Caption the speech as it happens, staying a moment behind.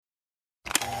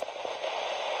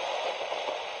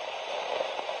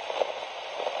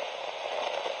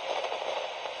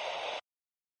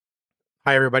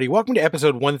Hi, everybody. Welcome to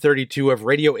episode 132 of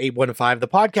Radio 815, the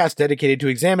podcast dedicated to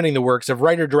examining the works of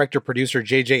writer, director, producer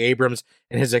J.J. Abrams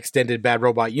and his extended Bad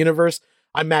Robot universe.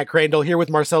 I'm Matt Crandall here with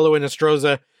Marcelo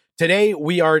Inostroza. Today,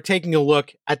 we are taking a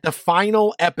look at the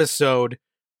final episode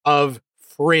of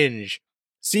Fringe,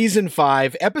 Season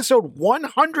 5, Episode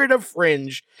 100 of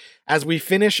Fringe, as we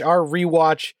finish our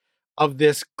rewatch of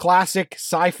this classic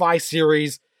sci-fi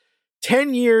series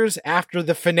 10 years after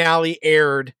the finale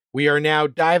aired. We are now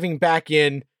diving back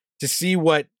in to see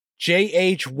what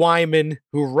J.H. Wyman,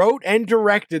 who wrote and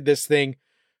directed this thing,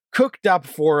 cooked up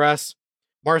for us.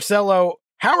 Marcelo,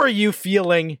 how are you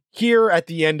feeling here at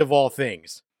the end of all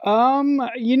things?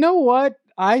 You know what?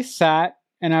 I sat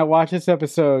and I watched this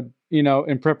episode,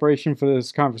 in preparation for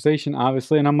this conversation,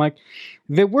 obviously, and I'm like,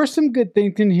 there were some good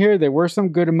things in here. There were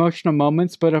some good emotional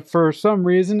moments, but for some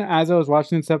reason, as I was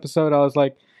watching this episode, I was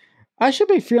like, I should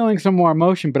be feeling some more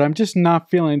emotion, but I'm just not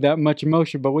feeling that much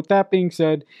emotion. But with that being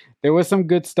said, there was some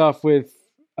good stuff with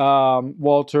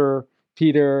Walter,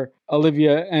 Peter,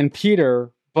 Olivia, and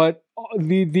Peter. But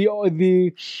the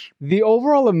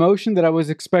overall emotion that I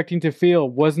was expecting to feel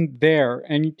wasn't there.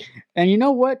 And you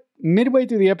know what? Midway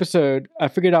through the episode, I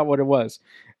figured out what it was.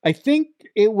 I think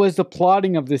it was the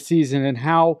plotting of the season and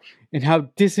how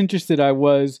disinterested I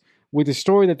was with the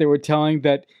story that they were telling.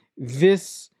 That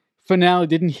this finale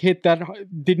didn't hit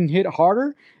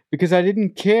harder because I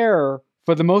didn't care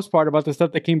for the most part about the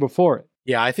stuff that came before it.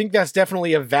 Yeah, I think that's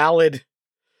definitely a valid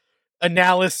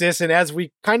analysis. And as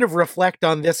we kind of reflect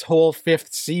on this whole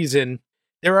fifth season,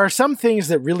 there are some things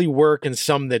that really work and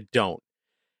some that don't.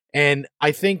 And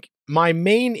I think my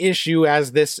main issue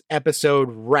as this episode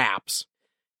wraps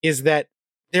is that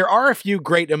there are a few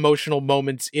great emotional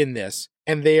moments in this,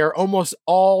 and they are almost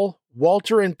all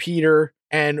Walter and Peter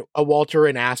and a Walter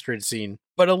and Astrid scene.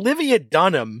 But Olivia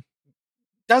Dunham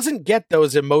doesn't get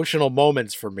those emotional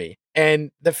moments for me.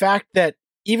 And the fact that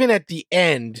even at the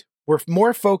end, we're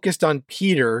more focused on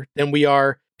Peter than we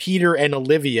are Peter and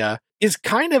Olivia is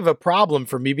kind of a problem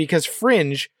for me, because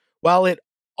Fringe, while it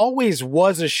always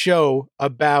was a show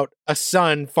about a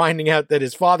son finding out that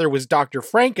his father was Dr.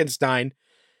 Frankenstein,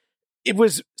 it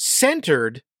was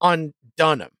centered on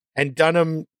Dunham and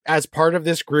Dunham as part of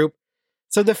this group.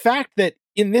 So the fact that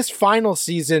in this final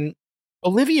season,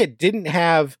 Olivia didn't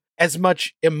have as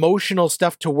much emotional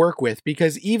stuff to work with,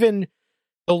 because even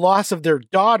the loss of their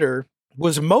daughter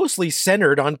was mostly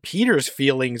centered on Peter's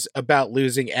feelings about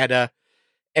losing Etta,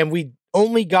 and we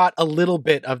only got a little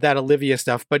bit of that Olivia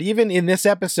stuff. But even in this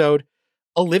episode,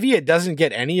 Olivia doesn't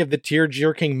get any of the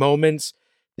tear-jerking moments.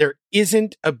 There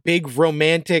isn't a big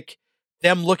romantic,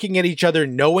 them looking at each other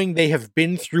knowing they have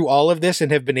been through all of this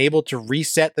and have been able to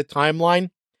reset the timeline.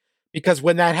 Because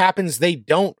when that happens, they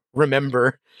don't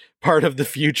remember part of the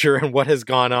future and what has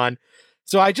gone on.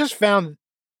 So I just found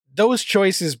those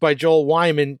choices by Joel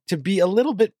Wyman to be a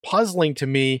little bit puzzling to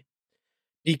me,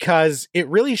 because it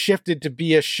really shifted to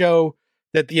be a show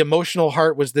that the emotional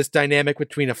heart was this dynamic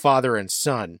between a father and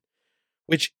son,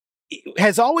 which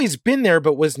has always been there,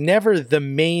 but was never the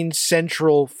main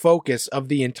central focus of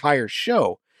the entire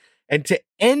show. And to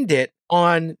end it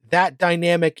on that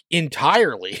dynamic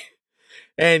entirely.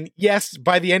 And yes,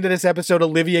 by the end of this episode,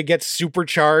 Olivia gets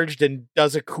supercharged and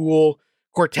does a cool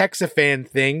Cortexiphan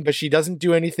thing, but she doesn't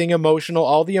do anything emotional.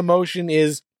 All the emotion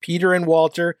is Peter and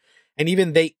Walter. And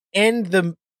even they end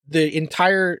the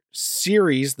entire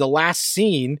series. The last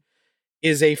scene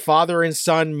is a father and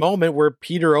son moment where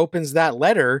Peter opens that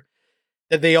letter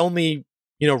that they only,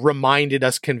 reminded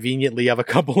us conveniently of a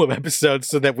couple of episodes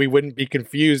so that we wouldn't be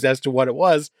confused as to what it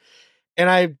was. And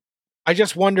I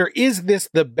just wonder, is this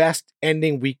the best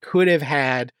ending we could have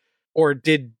had, or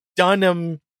did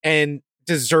Dunham and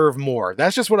deserve more?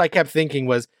 That's just what I kept thinking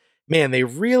was, man, they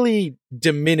really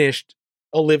diminished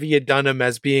Olivia Dunham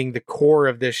as being the core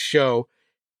of this show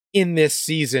in this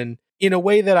season in a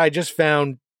way that I just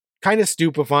found kind of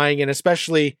stupefying. And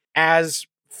especially as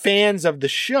fans of the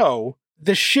show,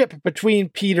 the ship between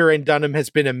Peter and Dunham has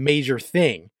been a major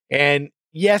thing. And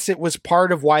yes, it was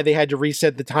part of why they had to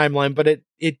reset the timeline, but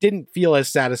it didn't feel as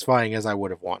satisfying as I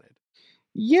would have wanted.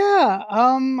 Yeah,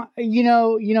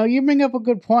 you bring up a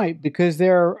good point, because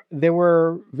there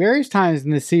were various times in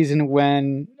the season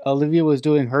when Olivia was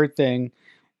doing her thing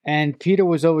and Peter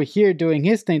was over here doing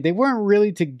his thing. They weren't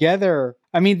really together.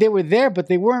 I mean, they were there, but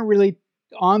they weren't really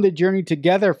on the journey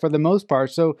together for the most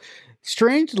part. So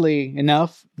strangely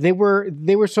enough, they were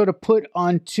sort of put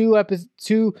on two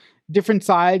different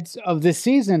sides of this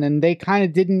season, and they kind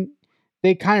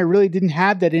of really didn't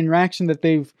have that interaction that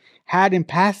they've had in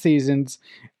past seasons.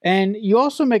 And you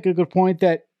also make a good point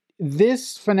that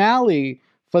this finale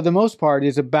for the most part,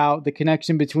 is about the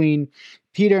connection between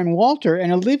Peter and Walter,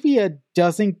 and Olivia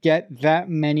doesn't get that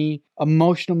many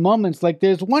emotional moments. Like,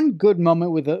 there's one good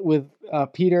moment with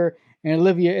Peter and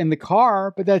Olivia in the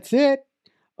car, but that's it.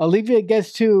 Olivia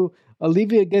gets to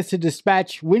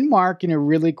dispatch Windmark in a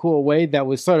really cool way that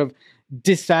was sort of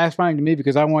dissatisfying to me,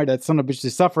 because I wanted that son of a bitch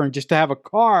to suffer, and just to have a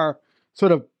car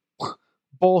sort of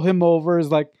bowl him over is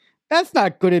like, that's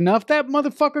not good enough. That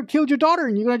motherfucker killed your daughter,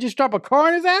 and you're gonna just drop a car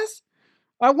on his ass?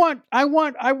 I want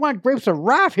grapes of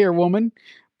wrath here, woman.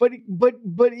 But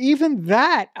even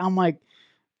that, I'm like,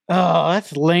 oh,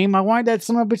 that's lame. I wanted that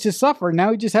son of a bitch to suffer. Now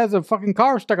he just has a fucking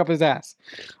car stuck up his ass.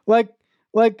 I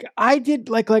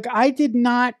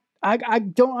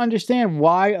don't understand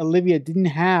why Olivia didn't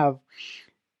have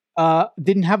a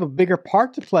bigger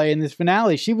part to play in this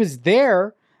finale. She was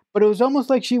there, but it was almost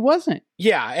like she wasn't.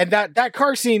 Yeah, and that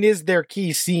car scene is their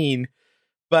key scene,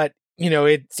 but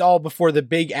it's all before the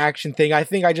big action thing. I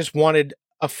think I just wanted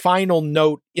a final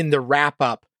note in the wrap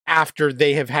up after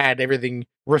they have had everything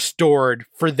restored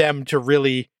for them to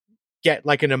really get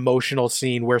like an emotional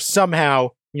scene where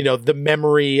somehow, the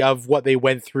memory of what they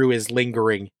went through is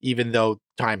lingering, even though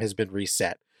time has been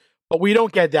reset. But we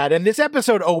don't get that. And this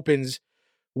episode opens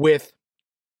with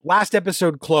last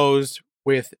episode closed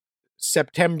with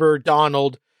September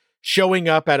Donald showing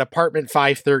up at apartment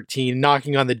 513,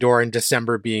 knocking on the door, and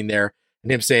December being there,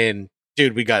 and him saying,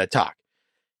 dude, we got to talk.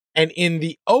 And in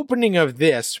the opening of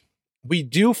this, we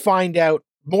do find out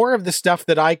more of the stuff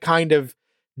that I kind of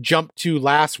jumped to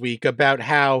last week about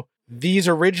how these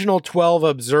original 12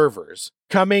 observers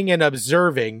coming and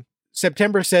observing,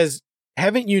 September says,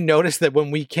 haven't you noticed that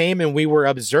when we came and we were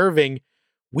observing,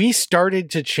 we started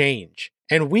to change,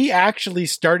 and we actually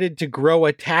started to grow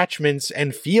attachments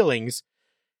and feelings.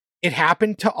 It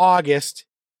happened to August.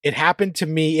 It happened to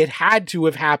me. It had to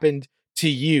have happened to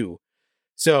you.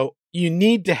 So you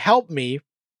need to help me.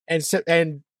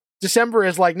 And December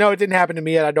is like, no, it didn't happen to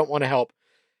me, and I don't want to help.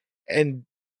 And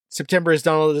September is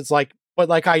Donald. It's like, but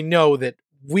like, I know that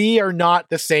we are not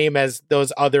the same as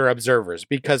those other observers,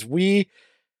 because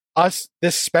us,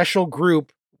 this special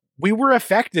group, we were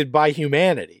affected by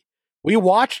humanity. We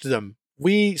watched them.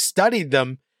 We studied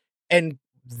them, and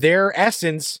their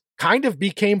essence kind of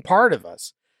became part of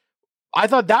us. I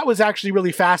thought that was actually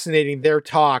really fascinating, their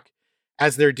talk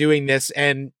as they're doing this.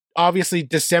 And obviously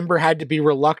December had to be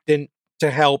reluctant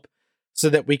to help so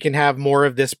that we can have more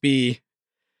of this be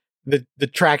the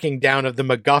tracking down of the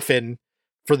MacGuffin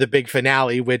for the big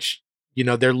finale, which,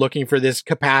 they're looking for this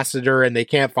capacitor and they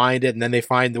can't find it. And then they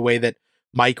find the way that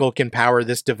Michael can power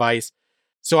this device.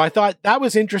 So I thought that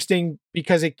was interesting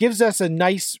because it gives us a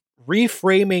nice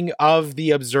reframing of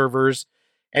the observers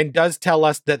and does tell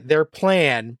us that their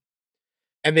plan,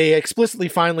 and they explicitly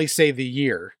finally say the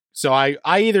year. So I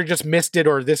either just missed it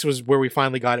or this was where we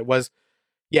finally got it, was,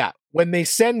 yeah, when they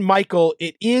send Michael,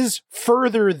 it is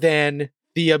further than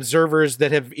the observers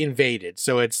that have invaded.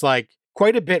 So it's like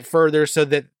quite a bit further, so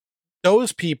that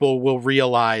those people will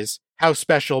realize how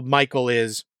special Michael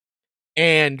is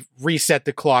and reset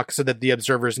the clock so that the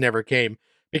observers never came.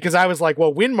 Because I was like,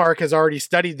 well, Windmark has already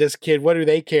studied this kid. What do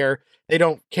they care? They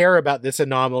don't care about this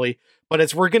anomaly,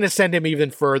 but we're going to send him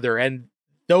even further. And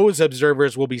those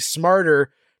observers will be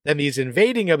smarter than these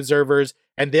invading observers,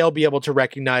 and they'll be able to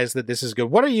recognize that this is good.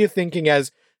 What are you thinking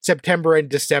as September and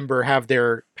December have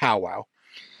their powwow?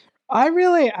 I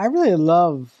really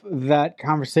love that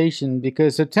conversation,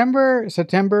 because September,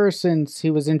 since he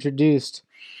was introduced,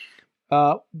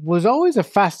 was always a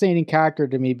fascinating character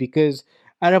to me, because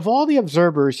out of all the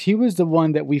observers, he was the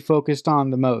one that we focused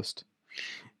on the most.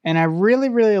 And I really,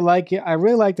 really like it. I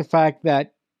really like the fact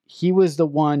that he was the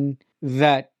one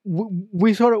that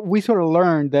we sort of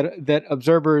learned that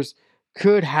observers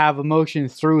could have emotion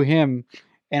through him.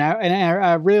 And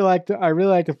I really like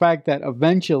the fact that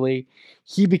eventually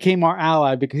he became our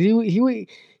ally, because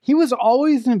he was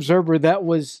always an observer that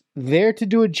was there to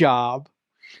do a job,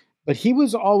 but he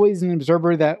was always an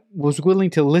observer that was willing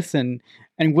to listen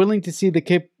and willing to see the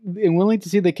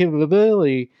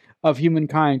capability of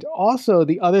humankind. Also,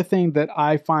 the other thing that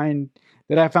I found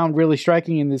really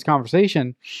striking in this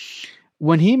conversation,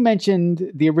 when he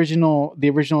mentioned the original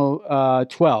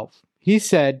 12, he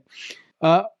said,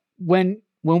 when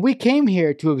we came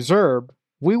here to observe,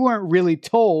 we weren't really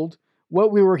told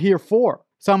what we were here for.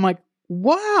 So I'm like,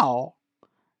 wow.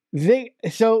 They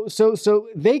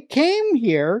came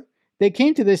here. They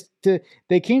came to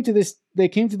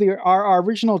our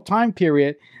original time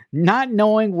period, not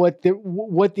knowing what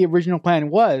the original plan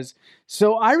was.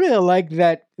 So I really like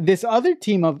that this other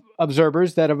team of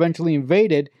observers that eventually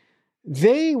invaded,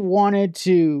 they wanted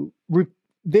to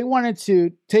they wanted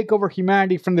to take over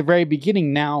humanity from the very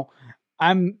beginning.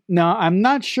 I'm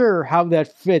not sure how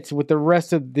that fits with the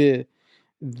rest of the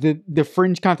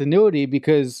Fringe continuity,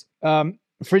 because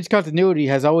Fringe continuity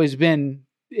has always been,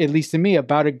 at least to me,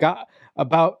 about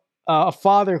a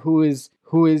father who is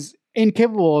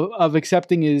incapable of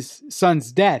accepting his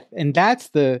son's death, and that's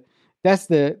the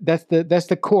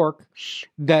cork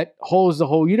that holds the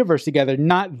whole universe together.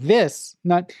 Not this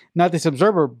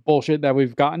observer bullshit that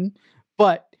we've gotten.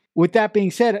 But with that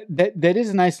being said, that is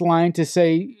a nice line to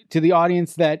say to the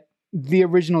audience that the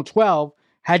original 12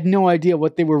 had no idea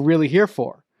what they were really here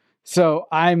for. So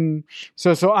I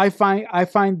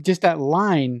find just that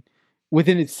line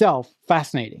within itself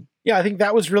fascinating. Yeah, I think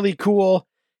that was really cool.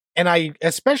 And I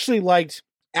especially liked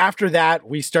after that,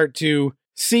 we start to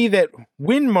see that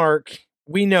Windmark,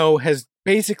 we know, has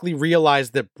basically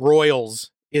realized that Broyles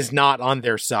is not on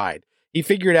their side. He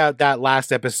figured out that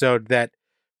last episode that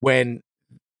when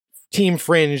Team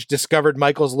Fringe discovered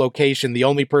Michael's location, the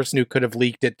only person who could have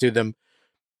leaked it to them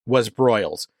was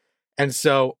Broyles. And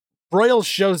so Broyles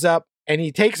shows up and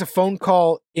he takes a phone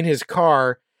call in his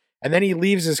car, and then he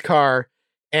leaves his car,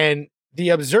 and the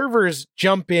observers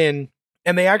jump in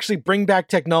and they actually bring back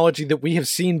technology that we have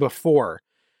seen before,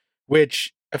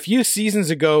 which a few seasons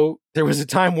ago, there was a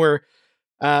time where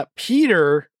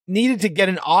Peter needed to get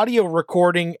an audio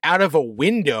recording out of a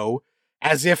window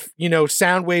as if,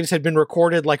 sound waves had been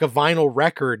recorded like a vinyl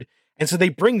record. And so they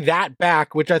bring that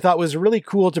back, which I thought was really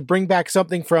cool, to bring back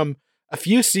something from a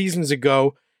few seasons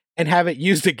ago and have it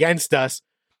used against us.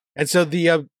 And so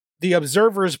the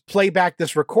observers play back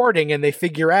this recording and they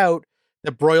figure out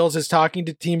that Broyles is talking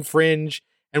to Team Fringe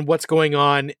and what's going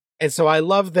on. And so I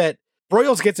love that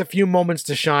Broyles gets a few moments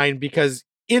to shine, because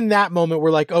in that moment, we're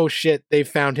like, oh shit, they've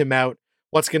found him out.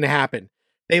 What's going to happen?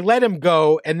 They let him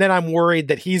go, and then I'm worried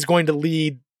that he's going to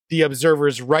lead the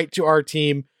observers right to our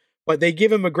team. But they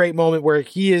give him a great moment where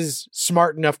he is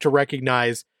smart enough to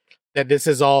recognize that this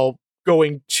is all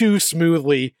going too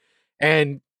smoothly.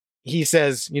 And he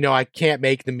says, I can't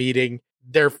make the meeting.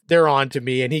 They're on to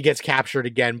me, and he gets captured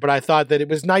again. But I thought that it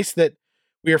was nice that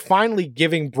we are finally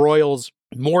giving Broyles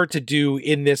more to do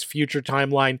in this future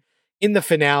timeline in the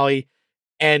finale.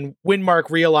 And Windmark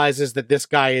realizes that this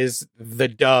guy is the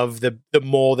dove, the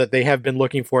mole that they have been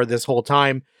looking for this whole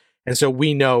time. And so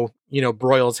we know,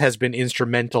 Broyles has been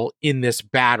instrumental in this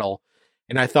battle.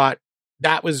 And I thought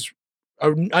that was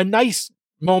a nice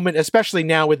moment, especially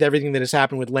now with everything that has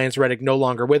happened with Lance Reddick no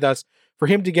longer with us. For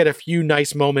him to get a few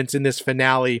nice moments in this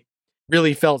finale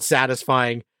really felt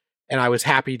satisfying, and I was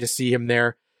happy to see him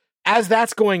there. As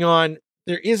that's going on,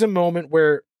 there is a moment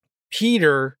where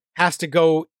Peter has to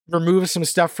go remove some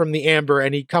stuff from the amber,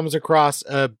 and he comes across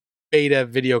a beta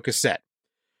video cassette.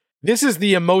 This is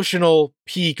the emotional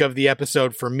peak of the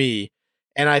episode for me,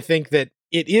 and I think that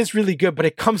it is really good, but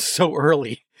it comes so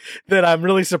early that I'm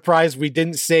really surprised we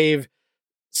didn't save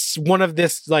one of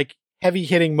this heavy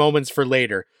hitting moments for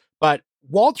later. But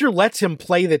Walter lets him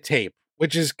play the tape,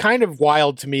 which is kind of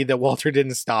wild to me that Walter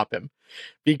didn't stop him,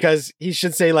 because he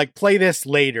should say, play this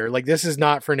later. This is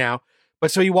not for now.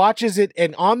 But so he watches it,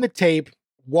 and on the tape,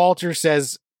 Walter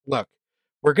says, look,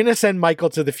 we're going to send Michael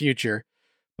to the future,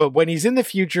 but when he's in the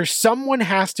future, someone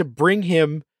has to bring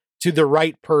him to the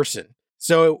right person.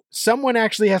 So someone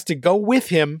actually has to go with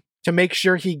him to make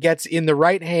sure he gets in the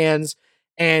right hands,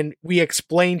 and we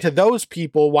explain to those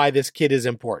people why this kid is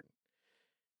important.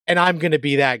 And I'm going to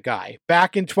be that guy.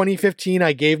 Back in 2015,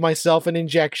 I gave myself an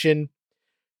injection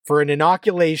for an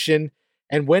inoculation,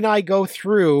 and when I go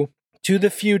through to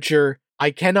the future,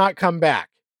 I cannot come back,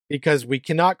 because we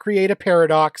cannot create a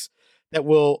paradox that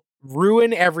will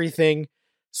ruin everything.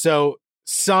 So,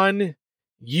 son,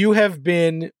 you have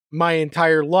been my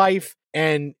entire life,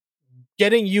 and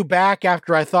getting you back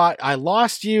after I thought I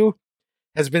lost you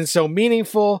has been so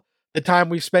meaningful. The time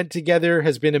we've spent together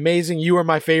has been amazing. You are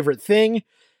my favorite thing.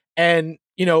 And,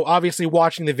 obviously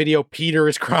watching the video, Peter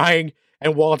is crying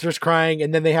and Walter's crying.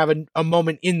 And then they have a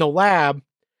moment in the lab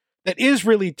that is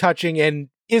really touching and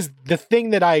is the thing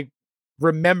that I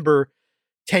remember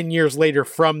 10 years later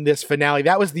from this finale.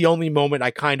 That was the only moment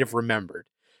I kind of remembered,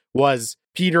 was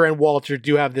Peter and Walter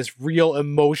do have this real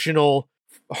emotional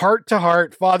heart to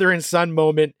heart father and son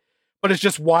moment. But it's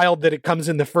just wild that it comes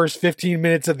in the first 15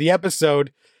 minutes of the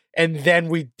episode, and then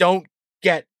we don't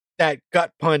get that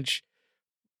gut punch.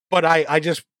 But I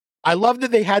love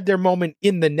that they had their moment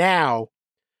in the now,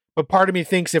 but part of me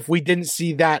thinks if we didn't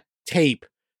see that tape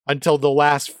until the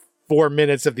last 4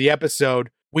 minutes of the episode,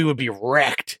 we would be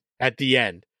wrecked at the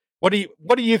end. What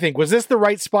do you think? Was this the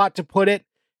right spot to put it?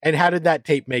 And how did that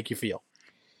tape make you feel?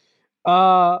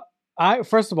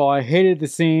 First of all, I hated the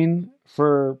scene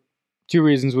for 2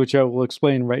 reasons, which I will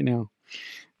explain right now.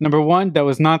 Number one, that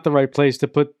was not the right place to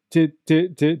put Peter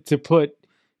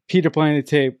playing the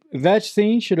tape. That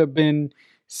scene should have been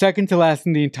second to last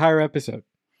in the entire episode.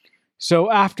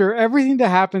 So after everything that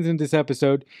happens in this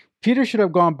episode, Peter should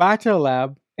have gone back to the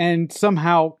lab and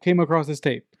somehow came across this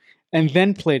tape and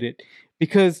then played it.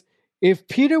 Because if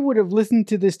Peter would have listened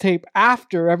to this tape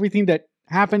after everything that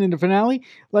happened in the finale,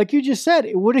 like you just said,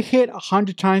 it would have hit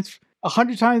 100 times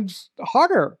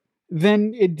harder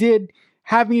than it did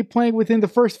having it playing within the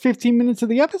first 15 minutes of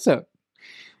the episode.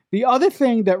 The other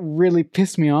thing that really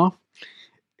pissed me off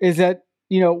is that,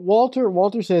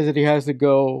 Walter says that he has to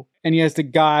go and he has to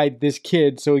guide this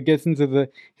kid so he gets into the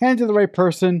hands of the right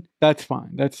person. That's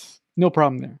fine. That's no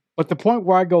problem there. But the point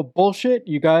where I go, bullshit,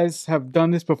 you guys have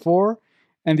done this before.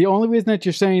 And the only reason that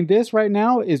you're saying this right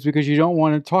now is because you don't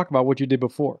want to talk about what you did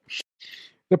before.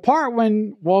 The part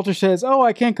when Walter says, oh,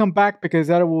 I can't come back because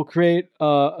that will create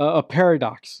a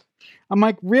paradox. I'm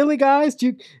like, really, guys?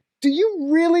 Do you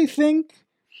really think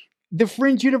the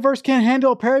Fringe universe can't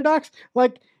handle a paradox?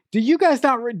 Like, do you guys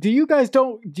have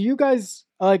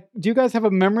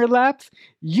a memory lapse?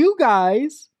 You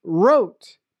guys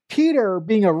wrote Peter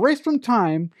being erased from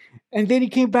time, and then he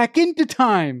came back into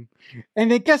time.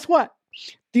 And then guess what?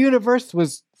 The universe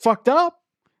was fucked up,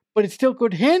 but it still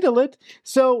could handle it.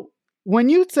 So when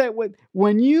you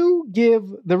give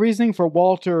the reasoning for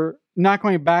Walter not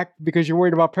going back because you're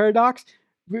worried about paradoxes,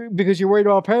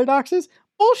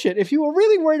 bullshit. If you were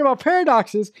really worried about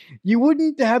paradoxes, you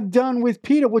wouldn't have done with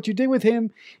Peter what you did with him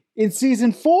in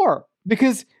season 4.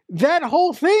 Because that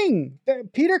whole thing,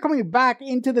 Peter coming back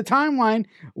into the timeline,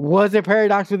 was a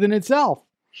paradox within itself.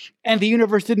 And the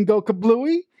universe didn't go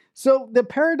kablooey. So the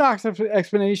paradox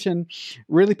explanation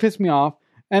really pissed me off.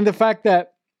 And the fact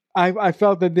that I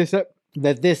felt that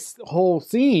this whole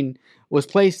scene was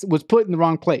put in the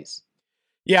wrong place.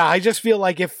 Yeah, I just feel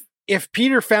like if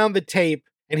Peter found the tape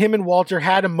and him and Walter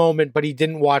had a moment, but he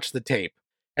didn't watch the tape,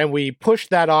 and we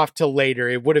pushed that off till later,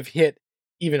 it would have hit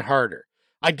even harder.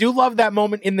 I do love that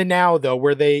moment in the now, though,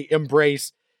 where they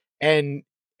embrace, and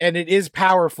it is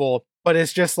powerful, but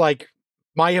it's just like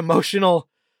my emotional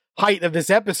height of this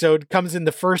episode comes in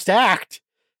the first act,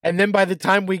 and then by the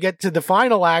time we get to the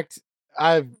final act,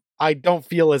 I don't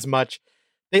feel as much.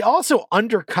 They also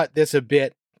undercut this a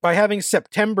bit by having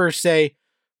September say,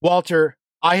 Walter,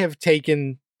 I have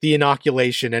taken the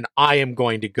inoculation and I am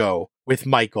going to go with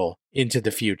Michael into the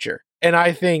future. And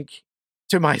I think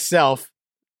to myself,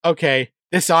 okay,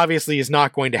 this obviously is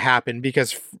not going to happen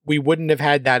because we wouldn't have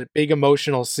had that big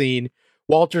emotional scene.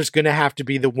 Walter's going to have to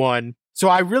be the one. So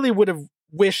I really would have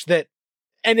wished that,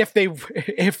 and if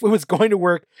it was going to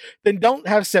work, then don't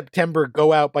have September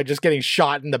go out by just getting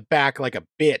shot in the back like a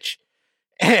bitch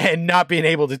and not being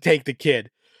able to take the kid.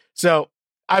 So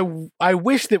I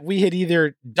wish that we had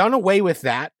either done away with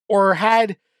that or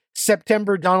had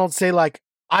September Donald say, like,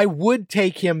 I would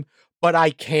take him, but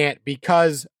I can't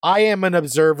because I am an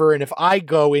observer. And if I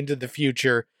go into the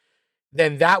future,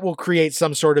 then that will create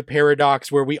some sort of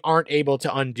paradox where we aren't able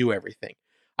to undo everything.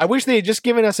 I wish they had just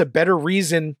given us a better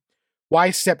reason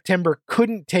why September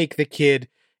couldn't take the kid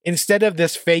instead of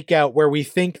this fake out where we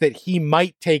think that he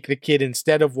might take the kid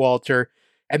instead of Walter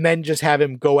and then just have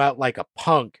him go out like a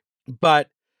punk. But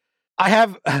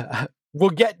we'll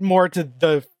get more to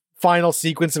the final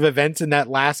sequence of events in that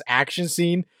last action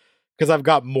scene because I've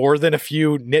got more than a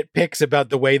few nitpicks about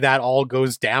the way that all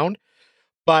goes down.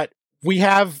 But we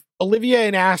have Olivia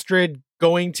and Astrid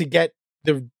going to get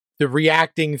the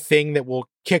reacting thing that will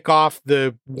kick off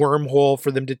the wormhole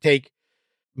for them to take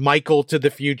Michael to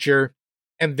the future.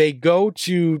 And they go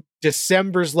to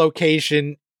December's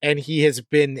location and he has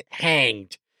been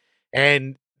hanged.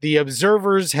 And the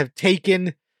observers have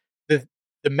taken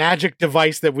the magic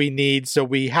device that we need. So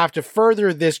we have to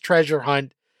further this treasure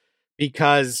hunt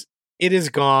because it is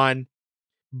gone.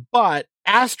 But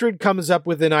Astrid comes up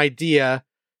with an idea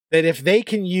that if they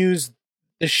can use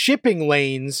the shipping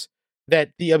lanes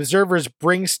that the observers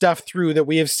bring stuff through, that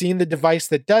we have seen the device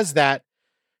that does that,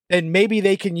 then maybe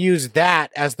they can use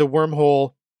that as the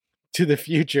wormhole to the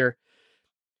future,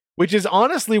 which is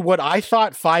honestly what I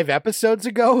thought 5 episodes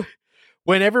ago.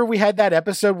 Whenever we had that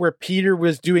episode where Peter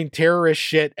was doing terrorist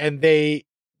shit and they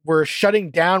were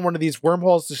shutting down one of these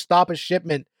wormholes to stop a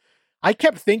shipment, I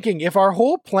kept thinking, if our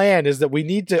whole plan is that we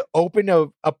need to open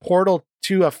a portal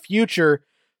to a future,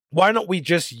 why don't we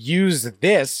just use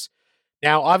this?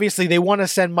 Now, obviously, they want to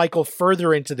send Michael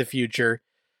further into the future,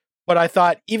 but I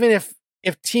thought even if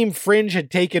Team Fringe had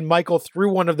taken Michael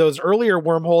through one of those earlier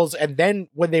wormholes and then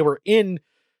when they were in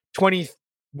 20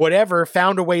 whatever,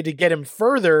 found a way to get him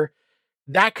further,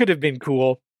 that could have been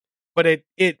cool. but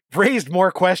it raised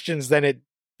more questions than it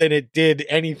did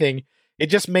anything. It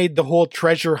just made the whole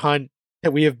treasure hunt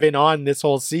that we have been on this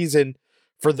whole season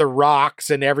for the rocks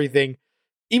and everything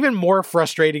even more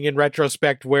frustrating in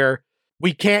retrospect, where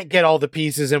we can't get all the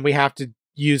pieces and we have to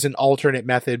use an alternate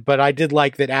method. But I did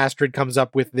like that Astrid comes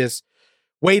up with this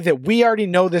way that we already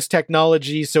know this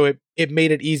technology, so it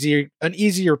made it an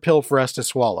easier pill for us to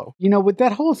swallow. You know, with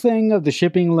that whole thing of the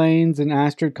shipping lanes and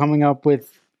Astrid coming up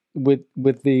with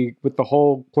the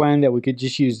whole plan that we could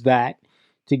just use that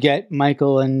to get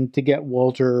Michael and to get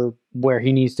Walter where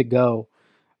he needs to go.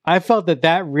 I felt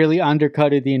that really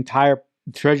undercutted the entire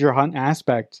treasure hunt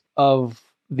aspect of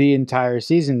the entire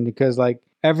season, because like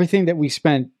everything that we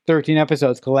spent 13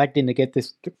 episodes collecting to get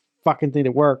this fucking thing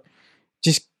to work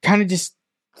just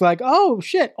like, oh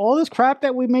shit, all this crap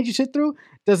that we made you sit through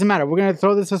doesn't matter. We're going to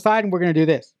throw this aside and we're going to do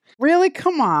this. Really?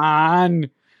 Come on.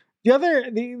 The other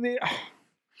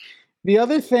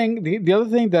thing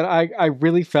that I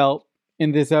really felt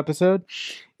in this episode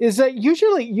is that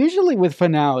usually with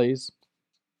finales,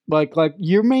 like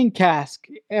your main cast,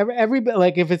 everybody,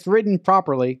 like if it's written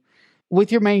properly with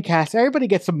your main cast, everybody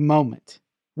gets a moment,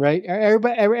 right?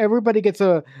 Everybody gets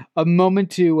a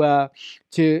moment to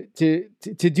do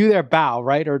their bow,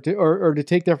 right? Or to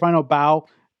take their final bow,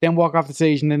 then walk off the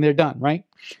stage and then they're done, right?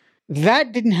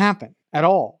 That didn't happen at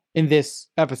all in this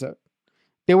episode.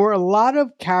 There were a lot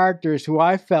of characters who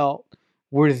I felt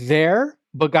were there,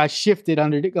 but got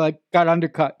got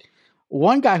undercut.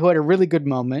 One guy who had a really good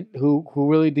moment, who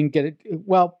really didn't get it.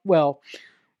 Well,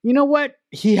 you know what?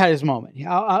 He had his moment.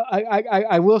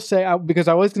 I will say, because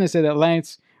I was going to say that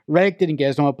Lance Reddick didn't get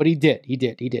his moment, but he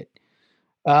did.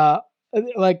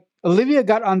 Like Olivia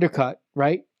got undercut,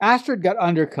 right? Astrid got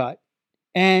undercut,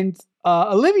 and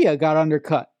Olivia got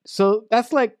undercut. So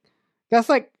that's like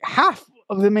half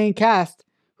of the main cast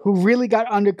who really got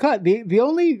undercut. The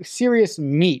only serious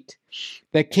meat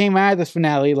that came out of this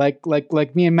finale, like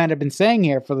me and Matt have been saying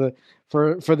here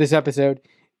for this episode,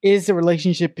 is the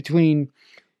relationship between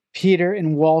Peter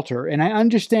and Walter. And I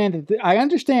understand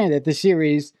that the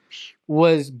series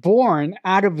was born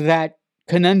out of that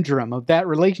conundrum of that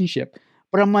relationship.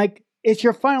 But I'm like, it's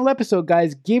your final episode,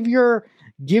 guys. Give your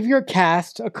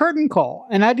cast a curtain call.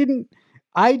 And I didn't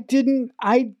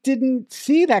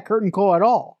see that curtain call at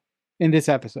all in this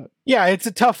episode. Yeah, it's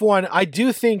a tough one. I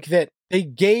do think that they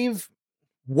gave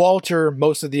Walter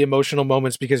most of the emotional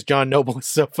moments because John Noble is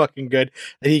so fucking good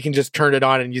that he can just turn it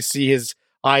on and you see his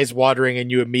eyes watering and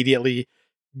you immediately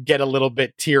get a little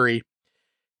bit teary.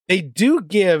 They do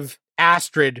give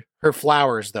Astrid her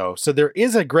flowers, though. So there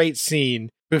is a great scene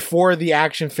before the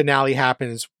action finale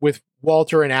happens with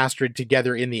Walter and Astrid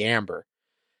together in the amber.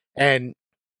 And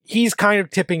he's kind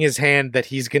of tipping his hand that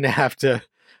he's going to have to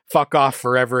fuck off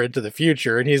forever into the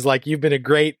future. And he's like, you've been a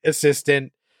great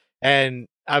assistant and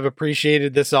I've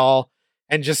appreciated this all.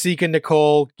 And Jessica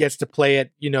Nicole gets to play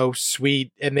it,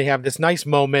 sweet. And they have this nice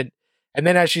moment. And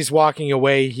then as she's walking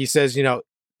away, he says,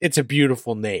 it's a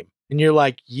beautiful name. And you're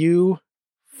like, you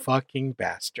fucking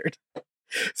bastard.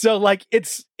 So like,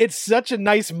 it's such a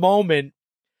nice moment.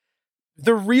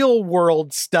 The real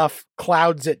world stuff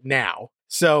clouds it now.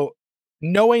 So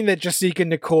knowing that Jessica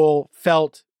Nicole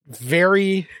felt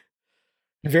very,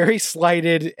 very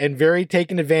slighted and very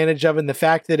taken advantage of, and the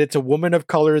fact that it's a woman of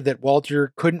color that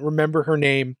Walter couldn't remember her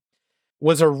name,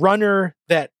 was a runner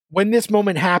that when this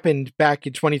moment happened back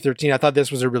in 2013, I thought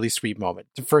this was a really sweet moment.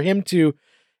 For him to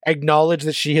acknowledge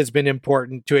that she has been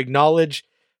important, to acknowledge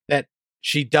that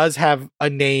she does have a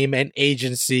name and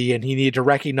agency, and he needed to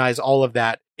recognize all of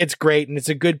that. It's great, and it's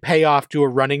a good payoff to a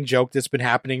running joke that's been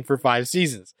happening for 5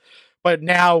 seasons. But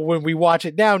now, when we watch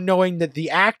it now, knowing that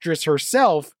the actress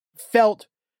herself felt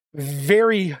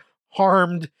very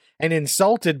harmed and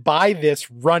insulted by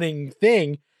this running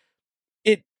thing,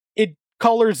 it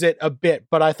colors it a bit.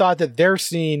 But I thought that their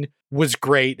scene was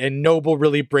great, and Noble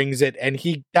really brings it. And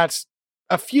that's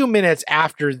a few minutes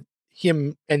after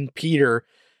him and Peter.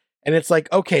 And it's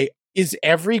like, okay, is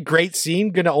every great scene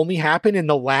going to only happen in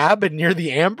the lab and near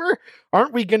the amber?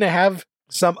 Aren't we going to have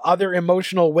some other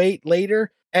emotional weight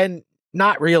later? And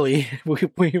not really.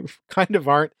 We kind of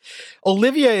aren't.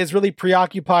 Olivia is really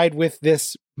preoccupied with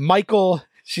this Michael.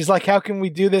 She's like, how can we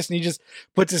do this? And he just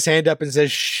puts his hand up and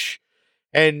says, shh.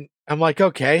 And I'm like,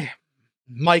 okay,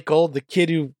 Michael, the kid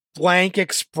who blank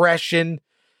expression.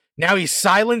 Now he's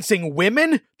silencing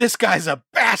women? This guy's a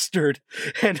bastard.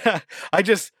 And I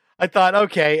thought,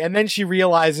 okay. And then she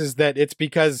realizes that it's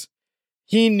because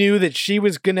he knew that she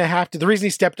was going to have to. The reason he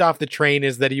stepped off the train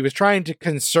is that he was trying to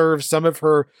conserve some of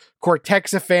her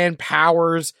Cortexiphan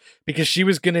powers because she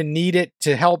was going to need it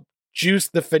to help juice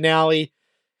the finale.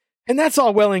 And that's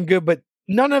all well and good, but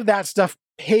none of that stuff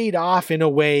paid off in a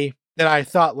way that I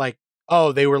thought like,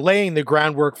 oh, they were laying the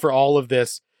groundwork for all of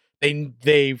this.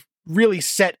 They really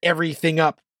set everything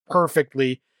up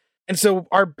perfectly. And so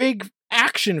our big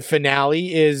action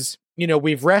finale is,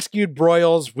 we've rescued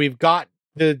Broyles. We've got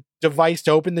the device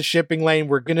to open the shipping lane.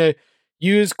 We're going to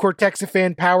use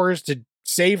Cortexiphan powers to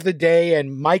save the day.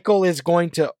 And Michael is going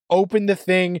to open the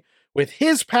thing with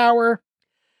his power.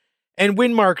 And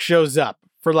Windmark shows up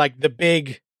for like the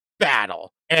big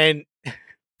battle. And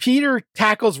Peter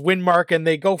tackles Windmark and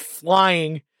they go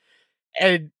flying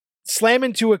and slam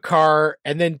into a car.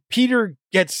 And then Peter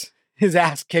gets his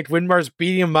ass kicked. Windmark's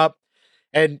beating him up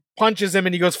and punches him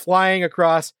and he goes flying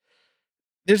across.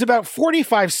 There's about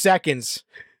 45 seconds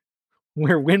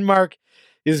where Windmark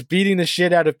is beating the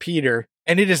shit out of Peter,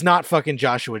 and it is not fucking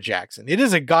Joshua Jackson. It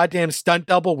is a goddamn stunt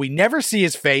double. We never see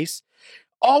his face.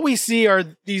 All we see are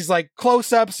these like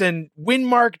close-ups and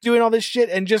Windmark doing all this shit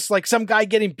and just like some guy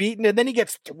getting beaten, and then he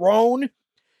gets thrown,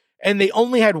 and they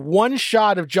only had one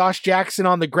shot of Josh Jackson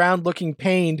on the ground looking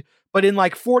pained, but in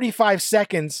like 45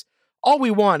 seconds, all we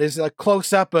want is a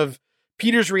close-up of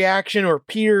Peter's reaction or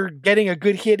Peter getting a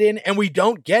good hit in, and we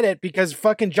don't get it because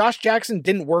fucking Josh Jackson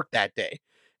didn't work that day.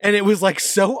 And it was like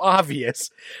so obvious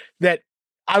that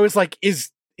I was like, is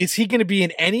he going to be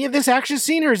in any of this action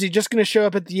scene or is he just going to show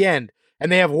up at the end?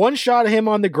 And they have one shot of him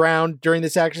on the ground during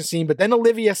this action scene, but then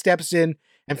Olivia steps in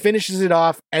and finishes it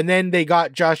off. And then they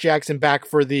got Josh Jackson back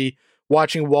for the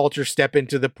watching Walter step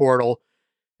into the portal.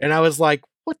 And I was like,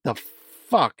 what the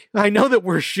fuck? I know that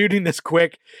we're shooting this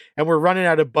quick and we're running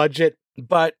out of budget,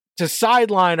 but to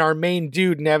sideline our main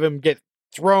dude and have him get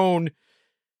thrown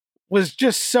was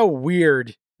just so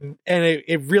weird. And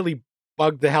it really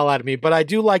bugged the hell out of me. But I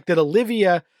do like that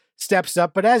Olivia steps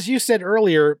up. But as you said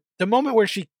earlier, the moment where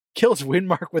she kills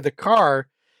Windmark with a car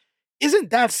isn't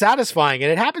that satisfying.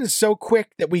 And it happens so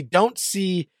quick that we don't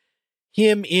see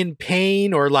him in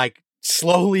pain or like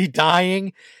slowly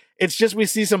dying. It's just we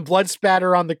see some blood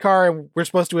spatter on the car and we're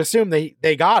supposed to assume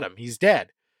they got him. He's dead.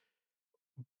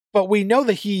 But we know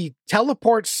that he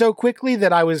teleports so quickly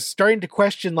that I was starting to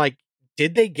question, like,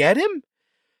 did they get him?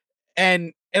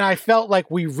 And I felt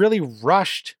like we really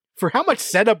rushed for how much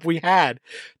setup we had.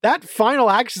 That final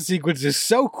action sequence is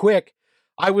so quick.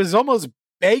 I was almost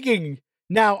begging.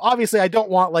 Now, obviously, I don't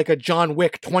want like a John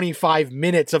Wick 25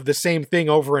 minutes of the same thing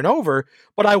over and over,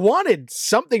 but I wanted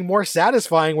something more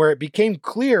satisfying where it became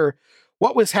clear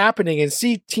what was happening and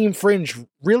see Team Fringe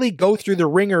really go through the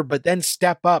ringer, but then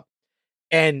step up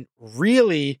and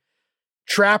really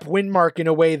trap Windmark in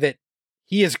a way that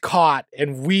he is caught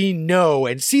and we know,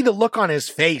 and see the look on his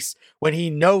face when he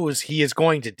knows he is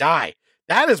going to die.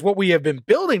 That is what we have been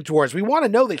building towards. We want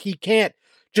to know that he can't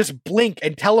just blink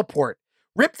and teleport.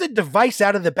 Rip the device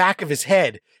out of the back of his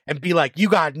head and be like, you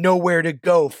got nowhere to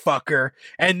go, fucker.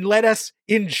 And let us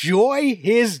enjoy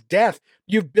his death.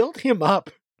 You've built him up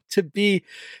to be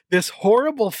this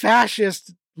horrible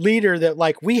fascist leader that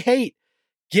like we hate.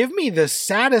 Give me the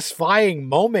satisfying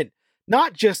moment,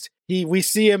 not just we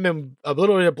see him in a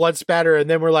little bit of blood spatter and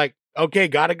then we're like, okay,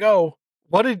 gotta go.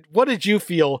 What did you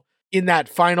feel in that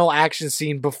final action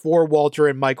scene before Walter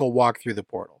and Michael walk through the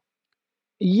portal?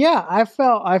 Yeah, I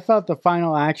felt the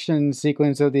final action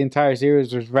sequence of the entire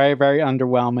series was very, very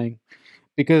underwhelming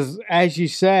because, as you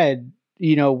said,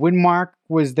 Windmark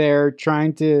was there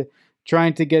trying to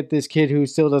get this kid who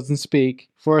still doesn't speak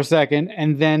for a second,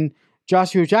 and then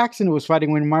Joshua Jackson was fighting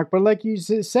Windmark. But like you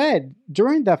said,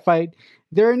 during that fight,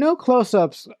 there are no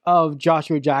close-ups of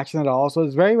Joshua Jackson at all, so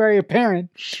it's very, very apparent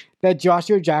that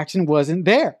Joshua Jackson wasn't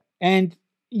there. And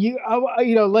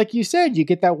like you said, you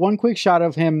get that one quick shot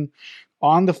of him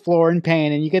on the floor in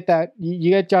pain, and you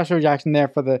get Joshua Jackson there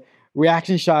for the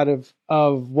reaction shot of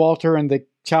Walter and the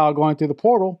child going through the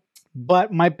portal.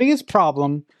 But my biggest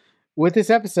problem with this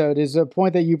episode is a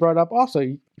point that you brought up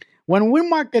also. When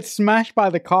Windmark gets smashed by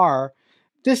the car,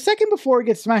 the second before he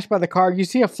gets smashed by the car, you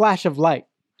see a flash of light.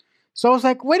 So I was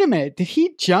like, wait a minute, did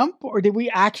he jump or did we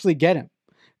actually get him?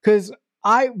 Because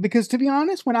to be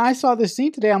honest, when I saw this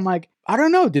scene today, I'm like, I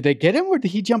don't know, did they get him or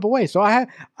did he jump away? So I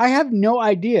have no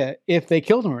idea if they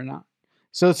killed him or not.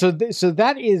 So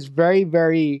that is very,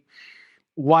 very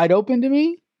wide open to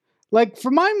me. Like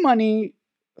for my money,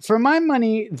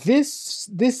 this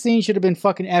scene should have been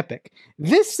fucking epic.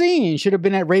 This scene should have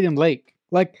been at Raiden Lake.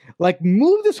 Like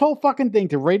move this whole fucking thing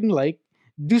to Raiden Lake,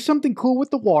 do something cool with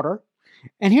the water.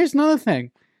 And here's another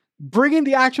thing. Bring in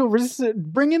the actual resistance.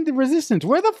 Bring in the resistance.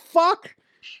 Where the fuck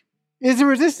is the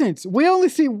resistance? We only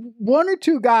see one or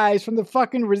two guys from the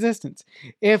fucking resistance.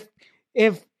 If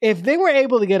they were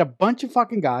able to get a bunch of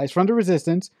fucking guys from the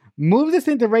resistance, move this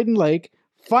into Raiden Lake,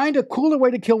 find a cooler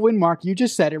way to kill Windmark. You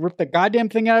just said it. Rip the goddamn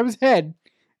thing out of his head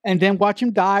and then watch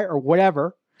him die or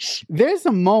whatever. There's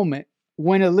a moment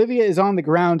when Olivia is on the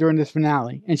ground during this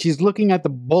finale and she's looking at the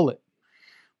bullet.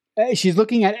 She's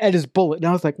looking at Edda's bullet. And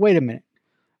I was like, wait a minute.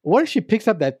 What if she picks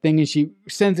up that thing and she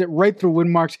sends it right through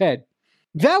Windmark's head?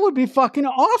 That would be fucking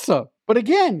awesome. But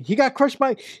again, he got crushed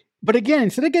by... But again,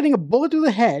 instead of getting a bullet through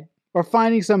the head or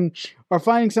finding some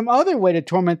other way to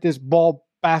torment this bald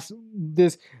bastard,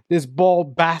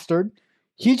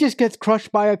 he just gets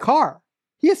crushed by a car.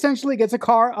 He essentially gets a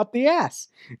car up the ass.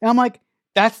 And I'm like,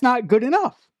 that's not good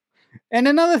enough. And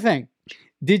another thing,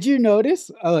 did you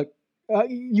notice?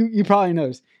 You probably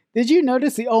noticed. Did you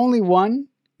notice the only one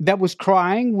that was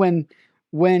crying when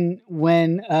when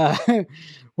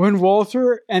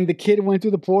Walter and the kid went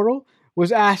through the portal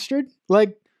was Astrid?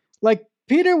 Like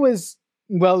Peter was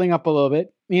welling up a little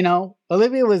bit, you know.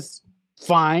 Olivia was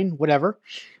fine, whatever.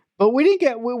 But we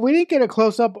didn't get a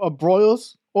close up of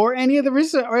Broyles or any of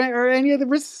the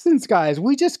Resistance guys.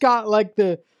 We just got like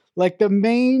the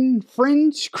main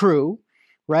Fringe crew,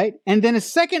 right? And then a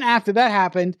second after that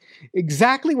happened,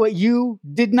 exactly what you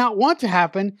did not want to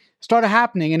happen started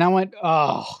happening, and I went,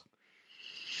 oh,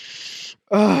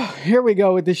 here we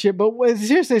go with this shit. But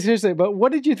seriously, but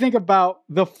what did you think about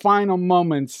the final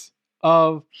moments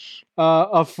of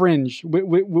Fringe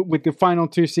with the final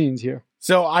two scenes here?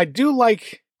 So I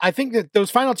think that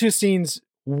those final two scenes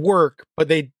work,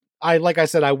 but like I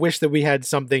said, I wish that we had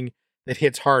something that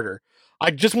hits harder.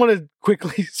 I just want to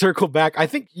quickly circle back. I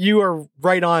think you are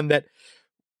right on that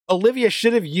Olivia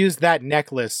should have used that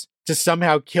necklace to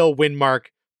somehow kill Windmark,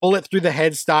 bullet through the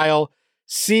head style,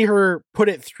 see her put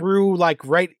it through like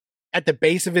right at the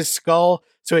base of his skull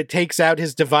so it takes out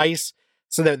his device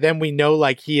so that then we know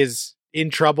like he is in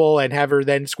trouble and have her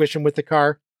then squish him with the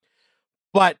car.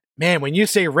 But man, when you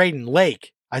say Raiden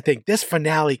Lake, I think this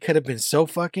finale could have been so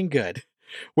fucking good,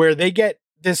 where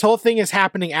this whole thing is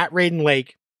happening at Raiden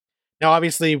Lake. Now,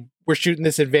 obviously, we're shooting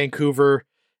this in Vancouver,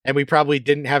 and we probably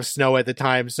didn't have snow at the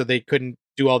time, so they couldn't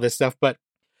do all this stuff. But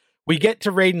we get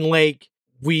to Raiden Lake.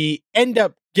 We end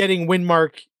up getting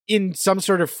Windmark in some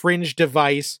sort of Fringe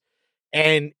device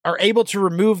and are able to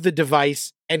remove the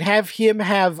device and have him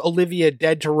have Olivia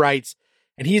dead to rights.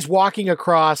 And he's walking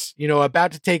across,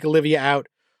 about to take Olivia out,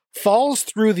 falls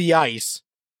through the ice.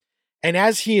 And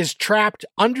as he is trapped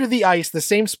under the ice, the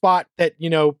same spot that,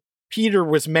 Peter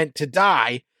was meant to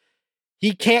die,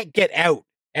 he can't get out.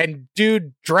 And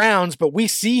dude drowns, but we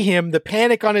see him, the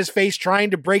panic on his face, trying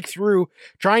to break through,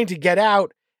 trying to get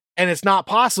out, and it's not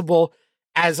possible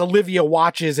as Olivia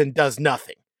watches and does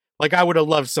nothing. Like, I would have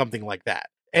loved something like that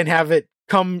and have it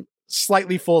come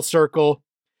slightly full circle.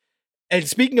 And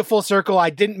speaking of full circle, I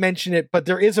didn't mention it, but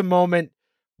there is a moment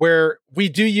where we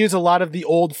do use a lot of the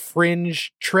old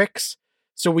Fringe tricks.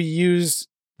 So we use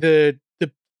the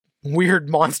weird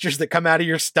monsters that come out of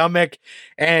your stomach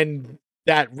and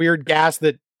that weird gas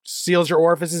that seals your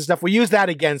orifices and stuff. We use that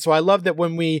again. So I love that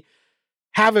when we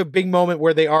have a big moment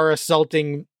where they are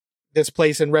assaulting this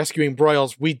place and rescuing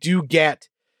Broyles, we do get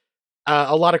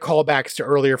a lot of callbacks to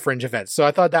earlier Fringe events. So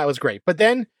I thought that was great. But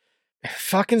then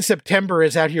fucking September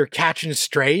is out here catching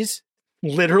strays,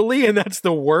 literally, and that's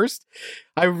the worst.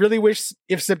 I really wish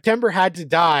if September had to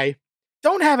die,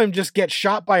 don't have him just get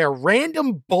shot by a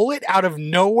random bullet out of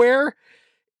nowhere.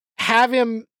 Have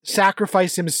him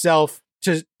sacrifice himself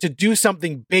to do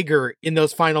something bigger in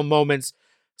those final moments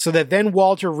so that then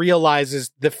Walter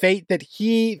realizes the fate that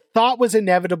he thought was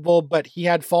inevitable, but he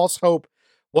had false hope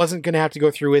wasn't going to have to go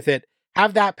through with it.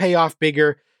 Have that pay off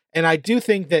bigger. And I do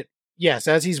think that, yes,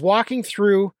 as he's walking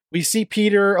through, we see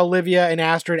Peter, Olivia, and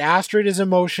Astrid. Astrid is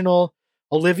emotional.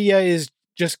 Olivia is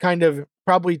just kind of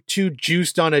probably too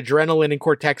juiced on adrenaline and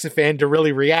cortexiphan to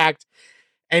really react.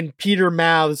 And Peter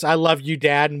mouths, "I love you,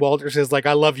 Dad." And Walter says,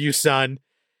 I love you, son.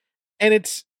 And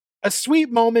it's a sweet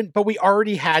moment, but we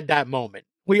already had that moment.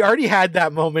 We already had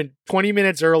that moment 20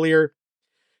 minutes earlier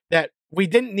that we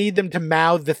didn't need them to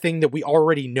mouth the thing that we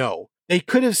already know. They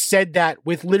could have said that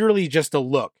with literally just a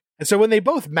look. And so when they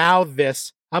both mouth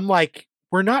this, I'm like,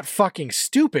 we're not fucking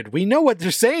stupid. We know what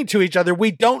they're saying to each other.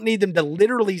 We don't need them to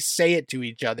literally say it to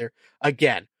each other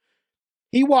again.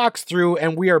 He walks through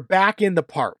and we are back in the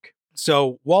park.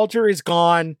 So Walter is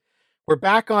gone. We're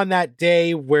back on that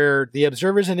day where the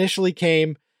observers initially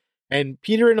came and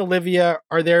Peter and Olivia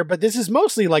are there. But this is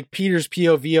mostly like Peter's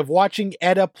POV of watching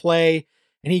Edda play,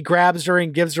 and he grabs her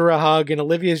and gives her a hug, and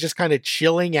Olivia is just kind of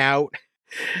chilling out.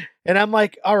 And I'm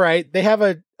like, all right, they have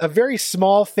a very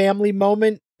small family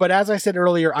moment. But as I said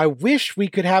earlier, I wish we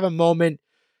could have a moment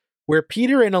where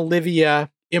Peter and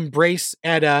Olivia embrace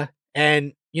Edda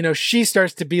and she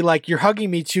starts to be like, you're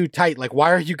hugging me too tight. Like,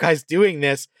 why are you guys doing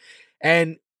this?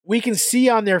 And we can see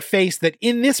on their face that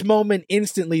in this moment,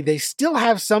 instantly, they still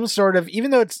have some sort of,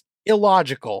 even though it's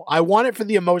illogical, I want it for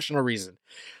the emotional reason.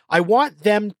 I want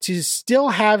them to still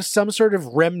have some sort of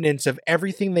remnants of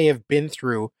everything they have been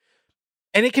through.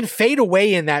 And it can fade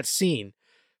away in that scene,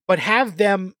 but have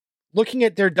them looking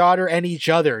at their daughter and each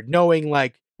other, knowing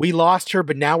like, we lost her,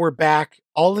 but now we're back.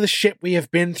 All of the shit we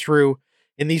have been through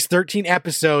in these 13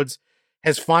 episodes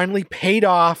has finally paid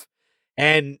off.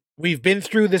 And we've been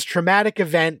through this traumatic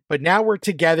event, but now we're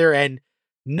together and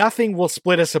nothing will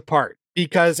split us apart.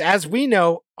 Because as we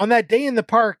know, on that day in the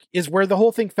park is where the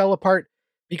whole thing fell apart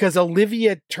because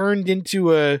Olivia turned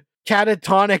into a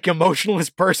catatonic, emotionless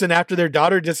person after their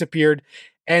daughter disappeared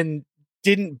and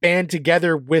didn't band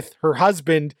together with her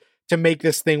husband to make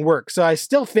this thing work. So I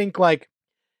still think like,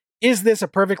 is this a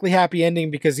perfectly happy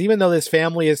ending? Because even though this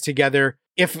family is together,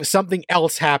 if something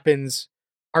else happens,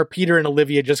 are Peter and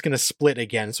Olivia just going to split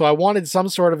again? So I wanted some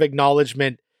sort of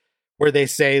acknowledgement where they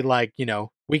say like,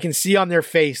 we can see on their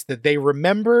face that they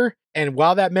remember. And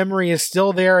while that memory is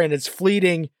still there and it's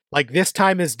fleeting, like this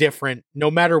time is different. No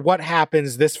matter what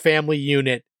happens, this family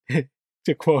unit,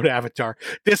 to quote Avatar,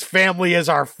 this family is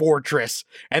our fortress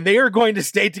and they are going to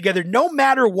stay together no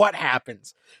matter what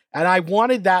happens. And I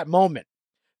wanted that moment.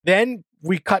 Then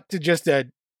we cut to just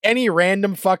any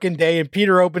random fucking day and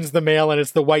Peter opens the mail and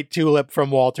it's the white tulip from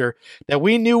Walter that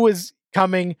we knew was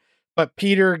coming, but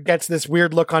Peter gets this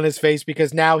weird look on his face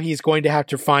because now he's going to have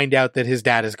to find out that his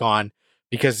dad is gone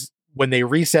because when they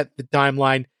reset the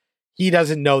timeline, he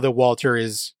doesn't know that Walter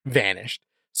is vanished.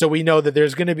 So we know that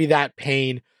there's going to be that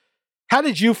pain. How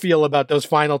did you feel about those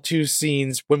final two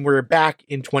scenes when we're back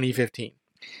in 2015?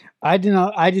 I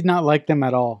did not like them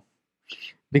at all.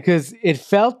 Because it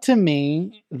felt to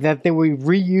me that they were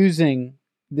reusing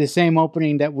the same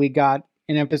opening that we got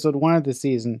in episode 1 of the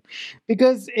season.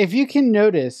 Because if you can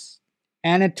notice,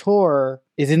 Anna Torr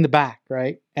is in the back,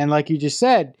 right? And like you just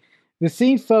said, the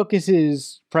scene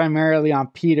focuses primarily on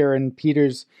Peter and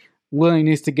Peter's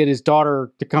willingness to get his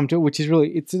daughter to come to it, which is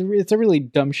really, it's a really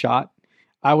dumb shot.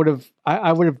 I would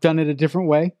have done it a different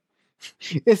way.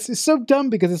 It's so dumb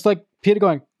because it's like Peter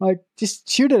going, like, just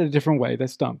shoot it a different way.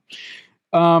 That's dumb.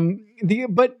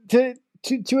 But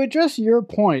to address your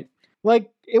point,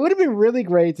 like it would have been really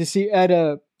great to see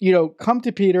Etta, come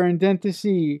to Peter and then to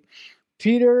see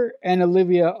Peter and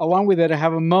Olivia along with Etta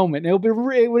have a moment. It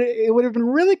would have been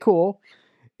really cool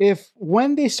if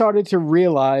when they started to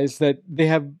realize that they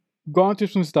have gone through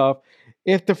some stuff,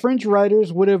 if the Fringe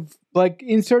writers would have like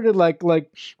inserted like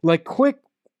quick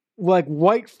like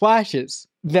white flashes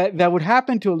that would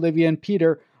happen to Olivia and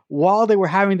Peter while they were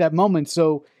having that moment.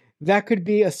 So that could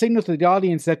be a signal to the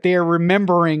audience that they are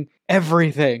remembering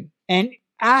everything. And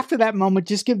after that moment,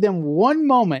 just give them one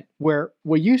moment where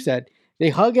what you said, they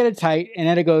hug Etta tight, and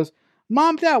Etta goes,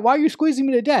 "Mom, Dad, why are you squeezing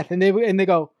me to death?" And they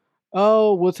go,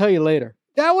 "Oh, we'll tell you later."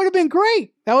 That would have been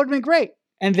great.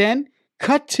 And then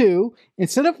cut to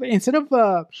instead of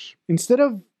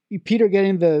Peter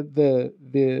getting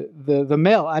the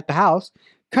mail at the house,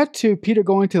 cut to Peter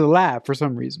going to the lab for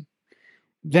some reason.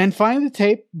 Then finding the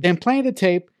tape, then playing the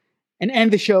tape, and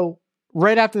end the show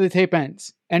right after the tape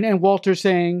ends. And Walter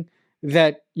saying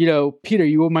that, Peter,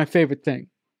 you were my favorite thing.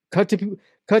 Cut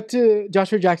to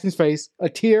Joshua Jackson's face, a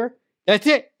tear. That's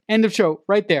it. End of show.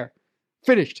 Right there.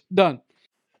 Finished. Done.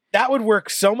 That would work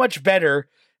so much better,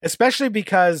 especially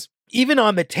because even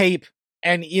on the tape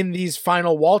and in these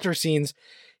final Walter scenes,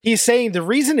 he's saying the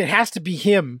reason it has to be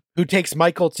him who takes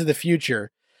Michael to the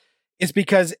future is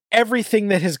because everything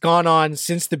that has gone on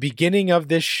since the beginning of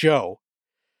this show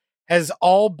has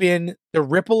all been the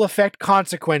ripple effect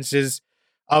consequences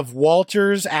of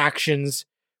Walter's actions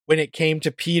when it came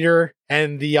to Peter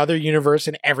and the other universe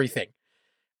and everything.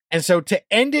 And so to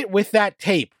end it with that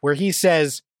tape where he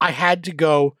says, I had to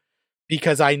go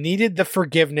because I needed the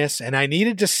forgiveness and I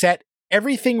needed to set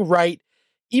everything right,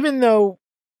 even though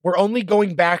we're only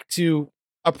going back to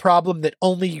a problem that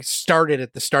only started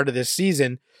at the start of this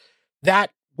season,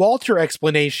 that Walter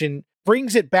explanation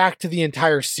brings it back to the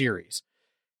entire series.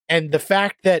 And the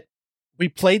fact that we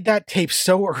played that tape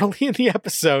so early in the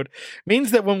episode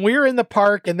means that when we were in the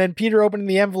park and then Peter opening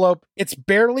the envelope, it's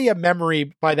barely a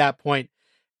memory by that point.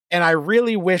 And I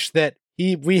really wish that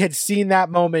we had seen that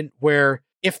moment where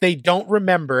if they don't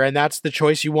remember, and that's the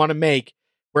choice you want to make,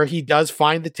 where he does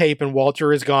find the tape and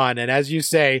Walter is gone. And as you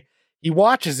say, he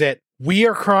watches it. We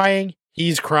are crying.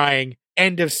 He's crying.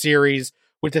 End of series,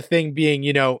 with the thing being,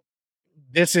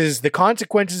 this is the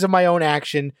consequences of my own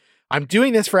action. I'm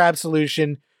doing this for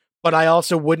absolution, but I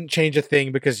also wouldn't change a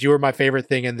thing because you were my favorite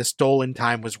thing and the stolen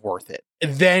time was worth it.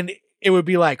 And then it would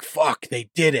be like, fuck, they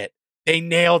did it. They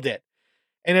nailed it.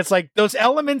 And it's like, those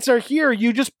elements are here.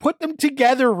 You just put them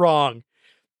together wrong.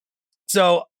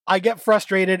 So I get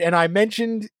frustrated. And I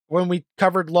mentioned when we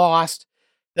covered Lost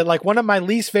that like one of my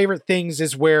least favorite things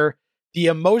is where the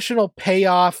emotional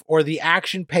payoff or the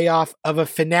action payoff of a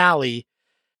finale,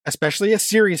 especially a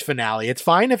series finale. It's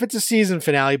fine if it's a season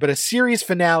finale, but a series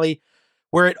finale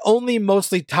where it only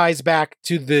mostly ties back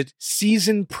to the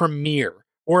season premiere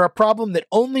or a problem that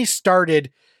only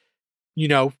started,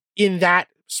 in that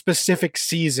specific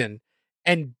season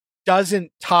and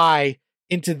doesn't tie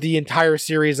into the entire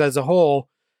series as a whole.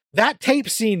 That tape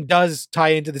scene does tie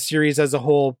into the series as a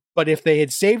whole, but if they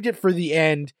had saved it for the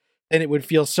end, then it would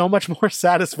feel so much more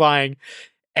satisfying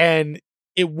and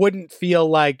it wouldn't feel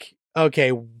like,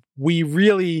 okay, we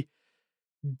really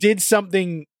did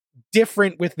something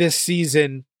different with this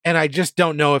season, and I just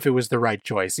don't know if it was the right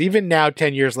choice. Even now,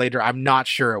 10 years later, I'm not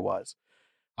sure it was.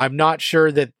 I'm not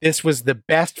sure that this was the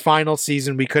best final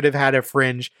season we could have had at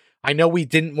Fringe. I know we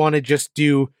didn't want to just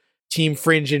do Team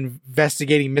Fringe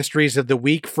investigating mysteries of the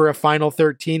week for a final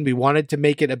 13. We wanted to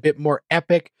make it a bit more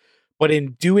epic, but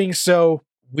in doing so,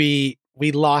 we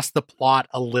lost the plot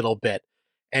a little bit.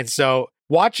 And so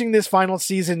watching this final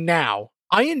season now,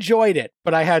 I enjoyed it,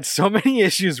 but I had so many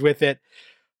issues with it.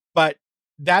 But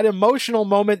that emotional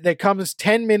moment that comes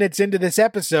 10 minutes into this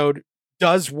episode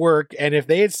does work. And if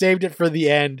they had saved it for the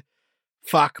end,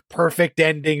 fuck, perfect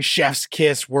ending, chef's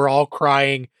kiss, we're all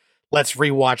crying. Let's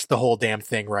rewatch the whole damn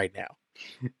thing right now.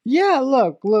 Yeah,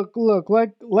 look.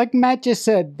 Like Matt just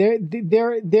said,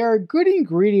 there are good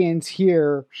ingredients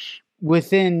here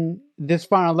within this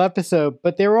final episode,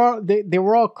 but they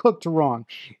were all cooked wrong.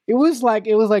 It was like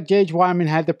J.H. Wyman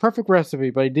had the perfect recipe,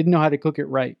 but he didn't know how to cook it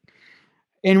right.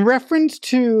 In reference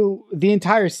to the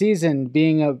entire season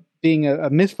being a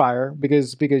misfire,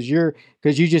 because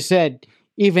you just said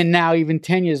even now, even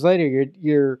 10 years later,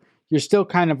 you're still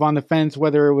kind of on the fence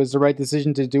whether it was the right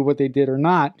decision to do what they did or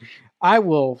not. I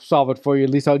will solve it for you. At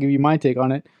least I'll give you my take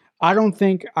on it. I don't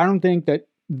think that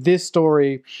this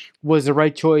story was the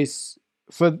right choice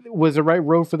was the right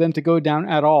road for them to go down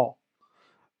at all.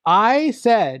 I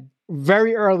said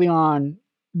very early on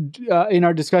in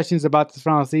our discussions about this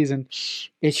final season,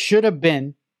 it should have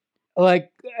been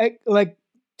like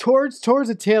towards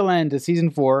the tail end of season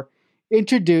 4,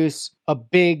 introduce a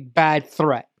big bad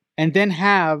threat, and then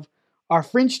have our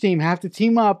Fringe team have to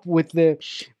team up with the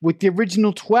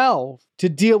original 12 to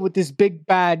deal with this big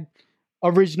bad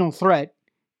original threat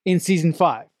in season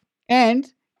 5. And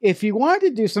if you wanted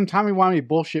to do some timey-wimey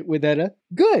bullshit with Etta,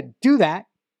 good, do that.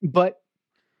 But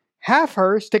have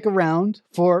her stick around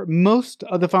for most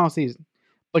of the final season.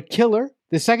 But kill her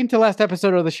the second to last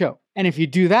episode of the show. And if you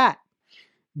do that,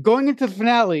 going into the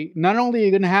finale, not only are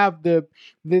you going to have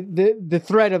the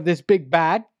threat of this big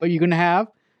bad, but you're going to have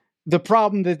the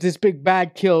problem that this big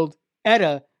bad killed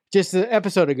Etta just an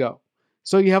episode ago.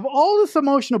 So you have all this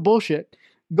emotional bullshit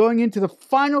going into the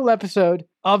final episode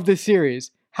of the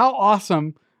series. How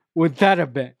awesome would that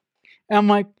have been? And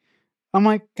I'm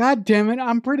like, God damn it,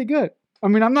 I'm pretty good. I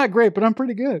mean, I'm not great, but I'm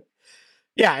pretty good.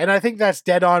 Yeah, and I think that's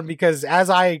dead on because as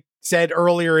I said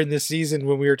earlier in this season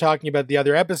when we were talking about the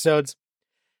other episodes,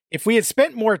 if we had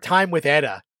spent more time with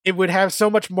Etta, it would have so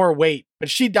much more weight. But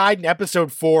she died in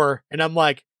episode 4, and I'm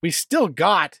like, we still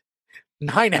got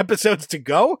 9 episodes to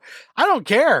go? I don't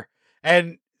care.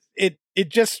 And it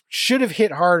just should have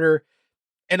hit harder.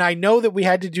 And I know that we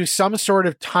had to do some sort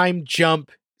of time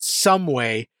jump some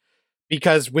way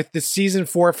because with the season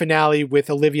 4 finale with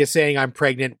Olivia saying I'm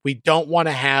pregnant, we don't want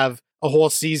to have a whole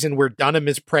season where Dunham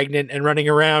is pregnant and running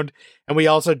around. And we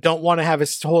also don't want to have a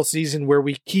whole season where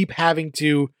we keep having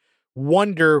to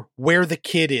wonder where the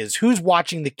kid is, who's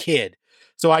watching the kid.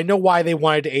 So I know why they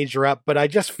wanted to age her up, but I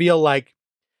just feel like,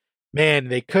 man,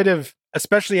 they could have,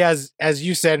 especially as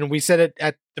you said, and we said it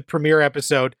at the premiere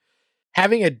episode,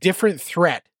 having a different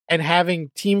threat and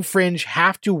having Team Fringe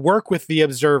have to work with the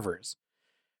observers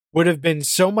would have been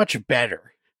so much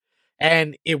better.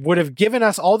 And it would have given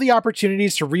us all the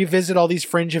opportunities to revisit all these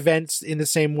Fringe events in the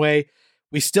same way.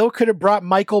 We still could have brought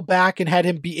Michael back and had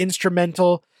him be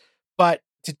instrumental, but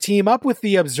to team up with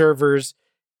the observers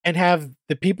and have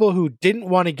the people who didn't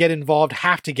want to get involved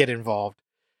have to get involved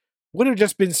would have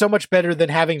just been so much better than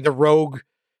having the rogue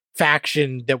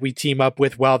faction that we team up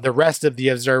with while the rest of the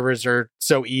observers are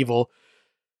so evil.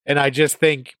 And I just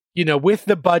think, with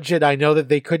the budget, I know that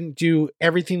they couldn't do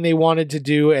everything they wanted to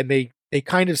do and they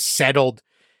kind of settled.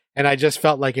 And I just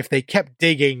felt like if they kept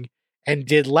digging and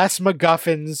did less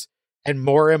MacGuffins and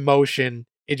more emotion,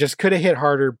 it just could have hit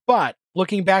harder. But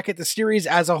looking back at the series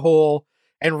as a whole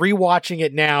and rewatching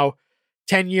it now,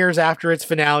 10 years after its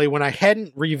finale, when I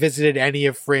hadn't revisited any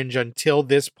of Fringe until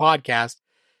this podcast,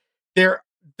 the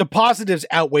positives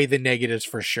outweigh the negatives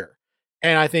for sure.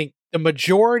 And I think the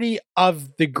majority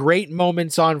of the great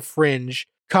moments on Fringe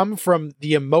come from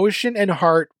the emotion and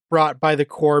heart brought by the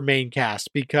core main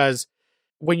cast, because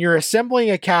when you're assembling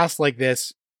a cast like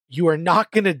this, you are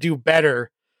not going to do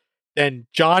better than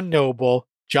John Noble,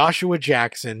 Joshua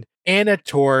Jackson, Anna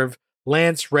Torv,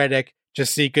 Lance Reddick,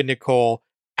 Jessica Nicole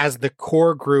as the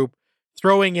core group,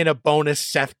 throwing in a bonus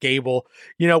Seth Gable.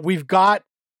 We've got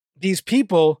these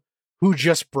people who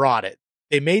just brought it.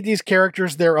 They made these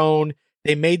characters their own.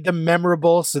 They made them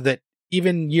memorable so that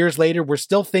even years later, we're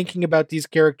still thinking about these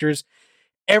characters.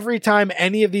 Every time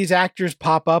any of these actors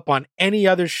pop up on any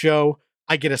other show,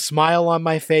 I get a smile on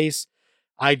my face.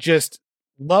 I just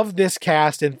love this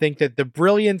cast and think that the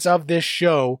brilliance of this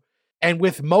show, and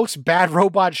with most Bad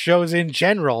Robot shows in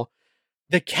general,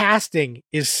 the casting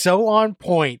is so on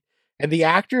point, and the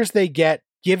actors they get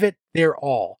give it their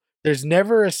all. There's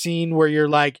never a scene where you're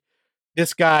like,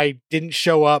 this guy didn't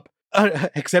show up,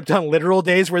 except on literal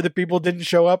days where the people didn't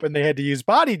show up and they had to use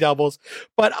body doubles.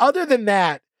 But other than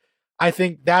that, I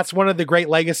think that's one of the great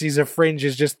legacies of Fringe,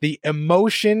 is just the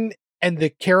emotion and the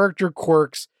character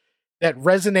quirks that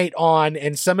resonate on,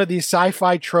 and some of these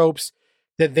sci-fi tropes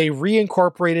that they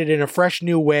reincorporated in a fresh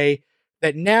new way,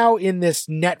 that now in this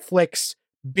Netflix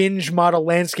binge model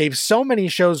landscape, so many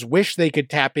shows wish they could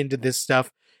tap into this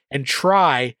stuff and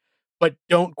try, but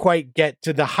don't quite get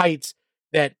to the heights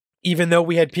that, even though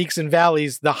we had peaks and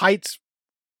valleys, the high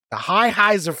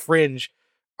highs of Fringe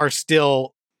are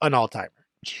still an all-timer.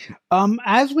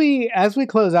 As we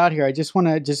close out here, I just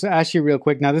want to ask you real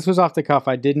quick. Now, this was off the cuff.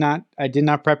 I did not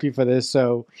prep you for this.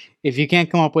 So if you can't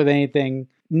come up with anything,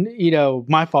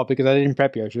 my fault, because I didn't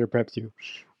prep you. I should have prepped you.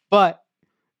 But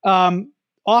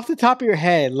off the top of your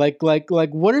head, like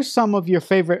what are some of your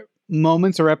favorite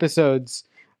moments or episodes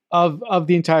of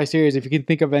the entire series, if you can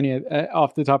think of any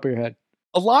off the top of your head?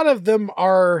 A lot of them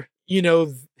are,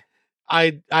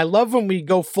 I love when we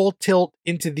go full tilt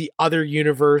into the other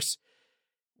universe.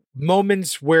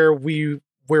 Moments where we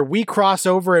cross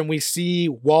over and we see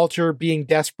Walter being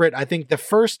desperate. I think the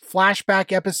first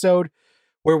flashback episode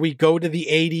where we go to the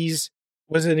 80s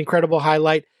was an incredible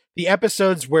highlight. The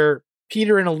episodes where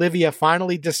Peter and Olivia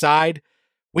finally decide,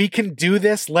 we can do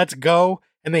this, let's go,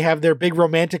 and they have their big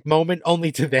romantic moment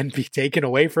only to then be taken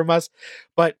away from us.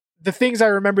 But the things I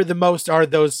remember the most are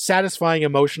those satisfying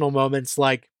emotional moments,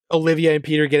 like Olivia and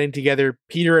Peter getting together,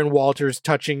 Peter and Walter's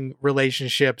touching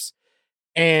relationships,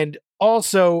 and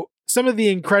also some of the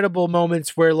incredible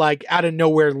moments where, like, out of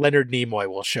nowhere, Leonard Nimoy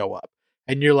will show up.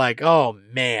 And you're like, oh,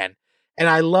 man. And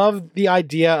I love the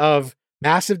idea of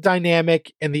massive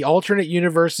dynamic and the alternate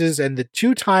universes and the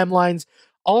two timelines.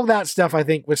 All of that stuff, I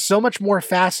think, was so much more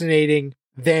fascinating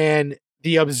than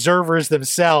the observers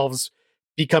themselves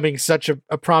becoming such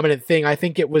a prominent thing. I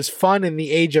think it was fun in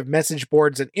the age of message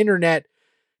boards and internet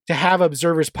to have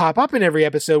observers pop up in every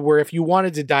episode, where if you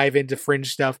wanted to dive into Fringe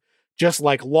stuff, just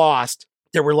like Lost,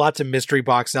 there were lots of mystery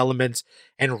box elements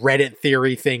and Reddit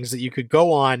theory things that you could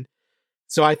go on.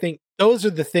 So I think those are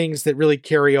the things that really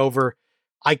carry over.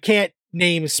 I can't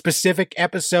name specific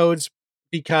episodes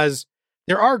because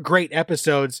there are great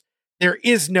episodes. There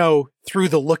is no Through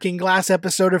the Looking Glass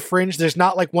episode of Fringe. There's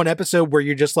not like one episode where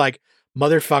you're just like,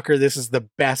 motherfucker, this is the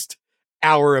best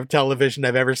hour of television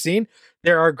I've ever seen.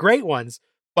 There are great ones,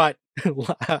 but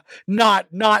not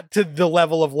to the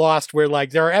level of Lost, where,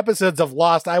 like, there are episodes of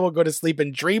Lost I will go to sleep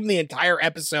and dream the entire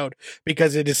episode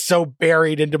because it is so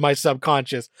buried into my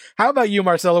subconscious. How about you,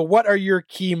 Marcelo? What are your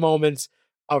key moments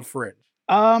of Fringe?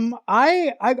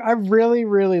 I really,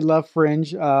 really love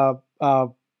Fringe,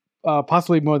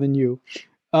 possibly more than you.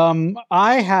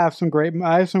 I have some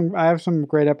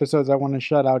great episodes I want to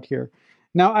shout out here.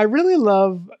 Now, I really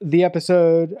love the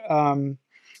episode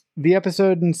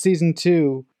in season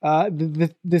 2,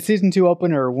 the season 2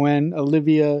 opener, when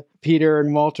Olivia, Peter,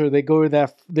 and Walter, they go to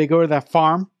that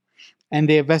farm and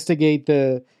they investigate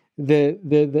the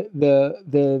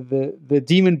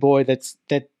demon boy that's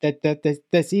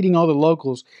eating all the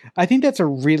locals. I think that's a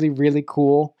really, really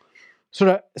cool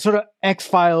sort of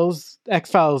X-Files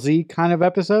Z kind of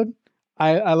episode.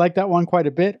 I like that one quite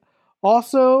a bit.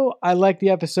 Also, I like the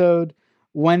episode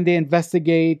when they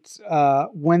investigate the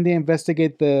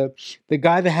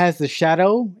guy that has the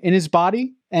shadow in his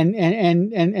body, and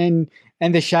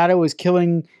the shadow is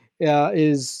killing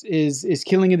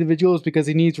killing individuals because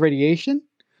he needs radiation.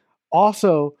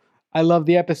 Also, I love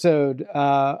the episode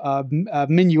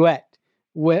Minuet,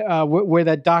 where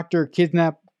that doctor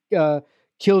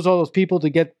kills all those people to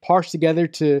get parts together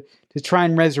to try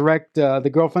and resurrect the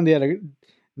girlfriend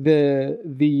the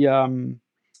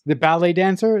ballet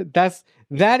dancer.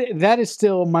 That is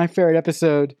still my favorite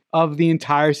episode of the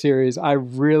entire series. I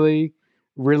really,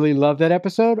 really love that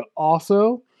episode.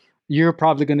 Also, you're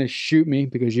probably going to shoot me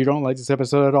because you don't like this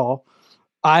episode at all.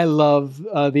 I love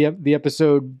the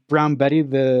episode Brown Betty,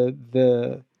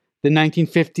 the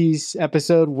 1950s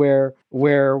episode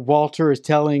where Walter is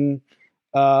telling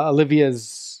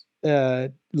Olivia's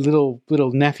little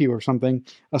nephew or something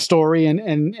a story, and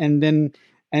then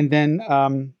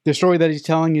the story that he's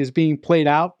telling is being played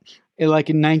out like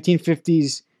in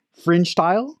 1950s Fringe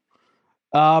style.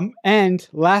 And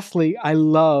lastly, I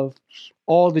love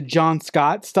all the John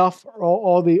Scott stuff,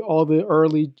 all the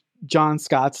early John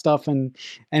Scott stuff, and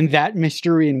that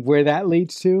mystery and where that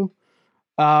leads to.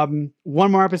 One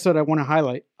more episode I want to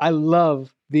highlight. I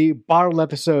love the bottle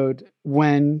episode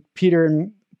when Peter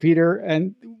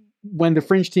and when the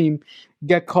Fringe team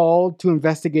get called to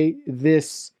investigate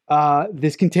this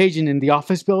contagion in the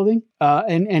office building,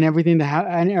 and everything that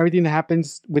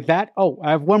happens with that. Oh,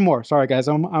 I have one more. Sorry, guys,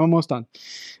 I'm almost done.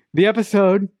 The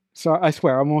episode. Sorry, I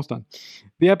swear, I'm almost done.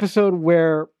 The episode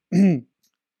where the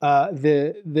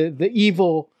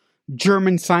evil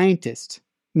German scientist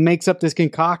makes up this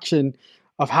concoction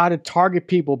of how to target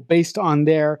people based on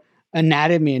their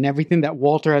anatomy and everything that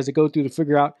Walter has to go through to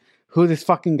figure out who this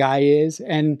fucking guy is,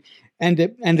 and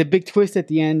the big twist at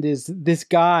the end is this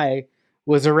guy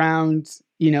was around,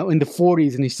 in the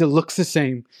 40s and he still looks the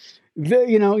same.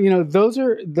 Those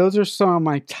are some of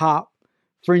my top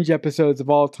Fringe episodes of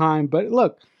all time. But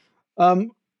look,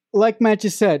 like Matt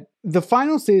just said, the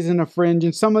final season of Fringe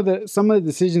and some of the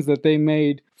decisions that they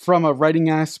made from a writing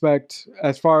aspect,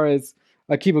 as far as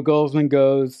Akiva Goldsman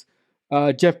goes,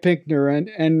 Jeff Pinkner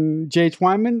and Jay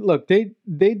Twyman, look, they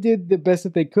did the best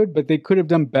that they could, but they could have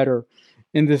done better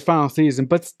in this final season.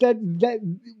 But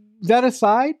that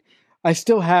aside, I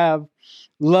still have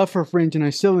love for Fringe, and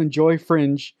I still enjoy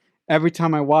Fringe every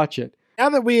time I watch it. Now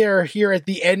that we are here at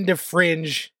the end of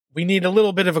Fringe, we need a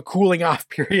little bit of a cooling off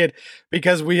period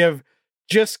because we have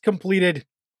just completed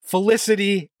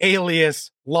Felicity,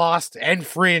 Alias, Lost, and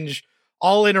Fringe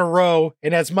all in a row.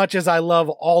 And as much as I love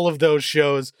all of those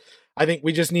shows, I think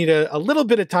we just need a little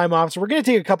bit of time off. So we're going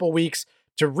to take a couple weeks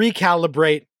to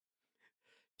recalibrate,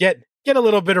 get a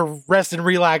little bit of rest and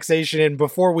relaxation in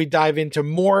before we dive into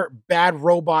more Bad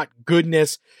Robot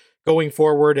goodness going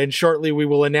forward. And shortly we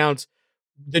will announce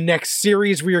the next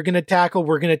series we are going to tackle.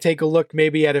 We're going to take a look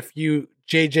maybe at a few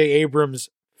J.J. Abrams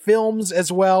films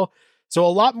as well. So a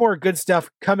lot more good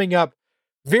stuff coming up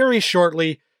very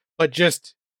shortly, but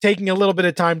just taking a little bit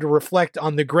of time to reflect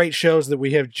on the great shows that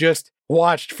we have just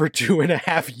watched for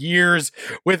 2.5 years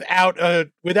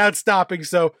without stopping.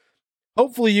 So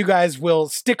hopefully you guys will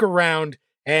stick around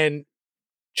and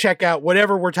check out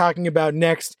whatever we're talking about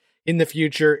next in the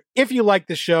future. If you like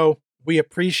the show, we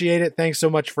appreciate it. Thanks so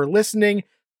much for listening.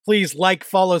 Please like,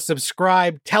 follow,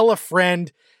 subscribe, tell a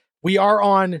friend. We are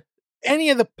on any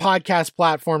of the podcast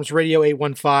platforms, Radio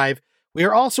 815. We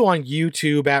are also on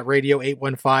YouTube at Radio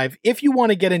 815. If you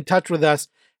want to get in touch with us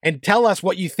and tell us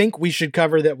what you think we should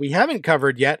cover that we haven't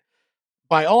covered yet,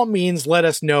 by all means, let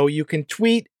us know. You can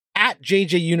tweet at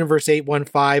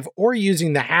JJUniverse815 or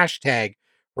using the hashtag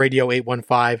Radio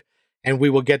 815, and we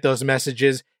will get those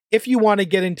messages. If you want to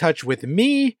get in touch with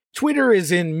me, Twitter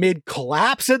is in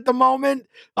mid-collapse at the moment.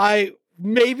 I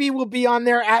maybe will be on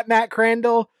there at Matt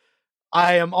Crandall.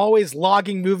 I am always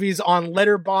logging movies on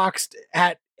Letterboxd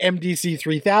at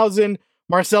MDC3000.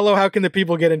 Marcelo, how can the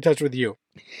people get in touch with you?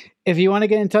 If you want to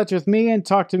get in touch with me and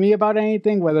talk to me about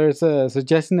anything, whether it's a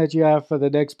suggestion that you have for the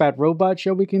next Bad Robot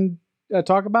show we can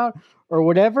talk about, or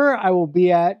whatever, I will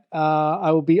be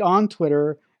on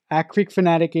Twitter at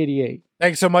CreekFanatic88.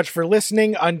 Thanks so much for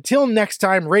listening. Until next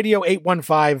time, Radio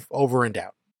 815, over and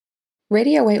out.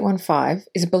 Radio 815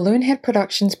 is a Balloonhead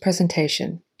Productions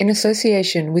presentation in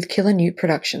association with Killer Newt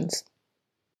Productions.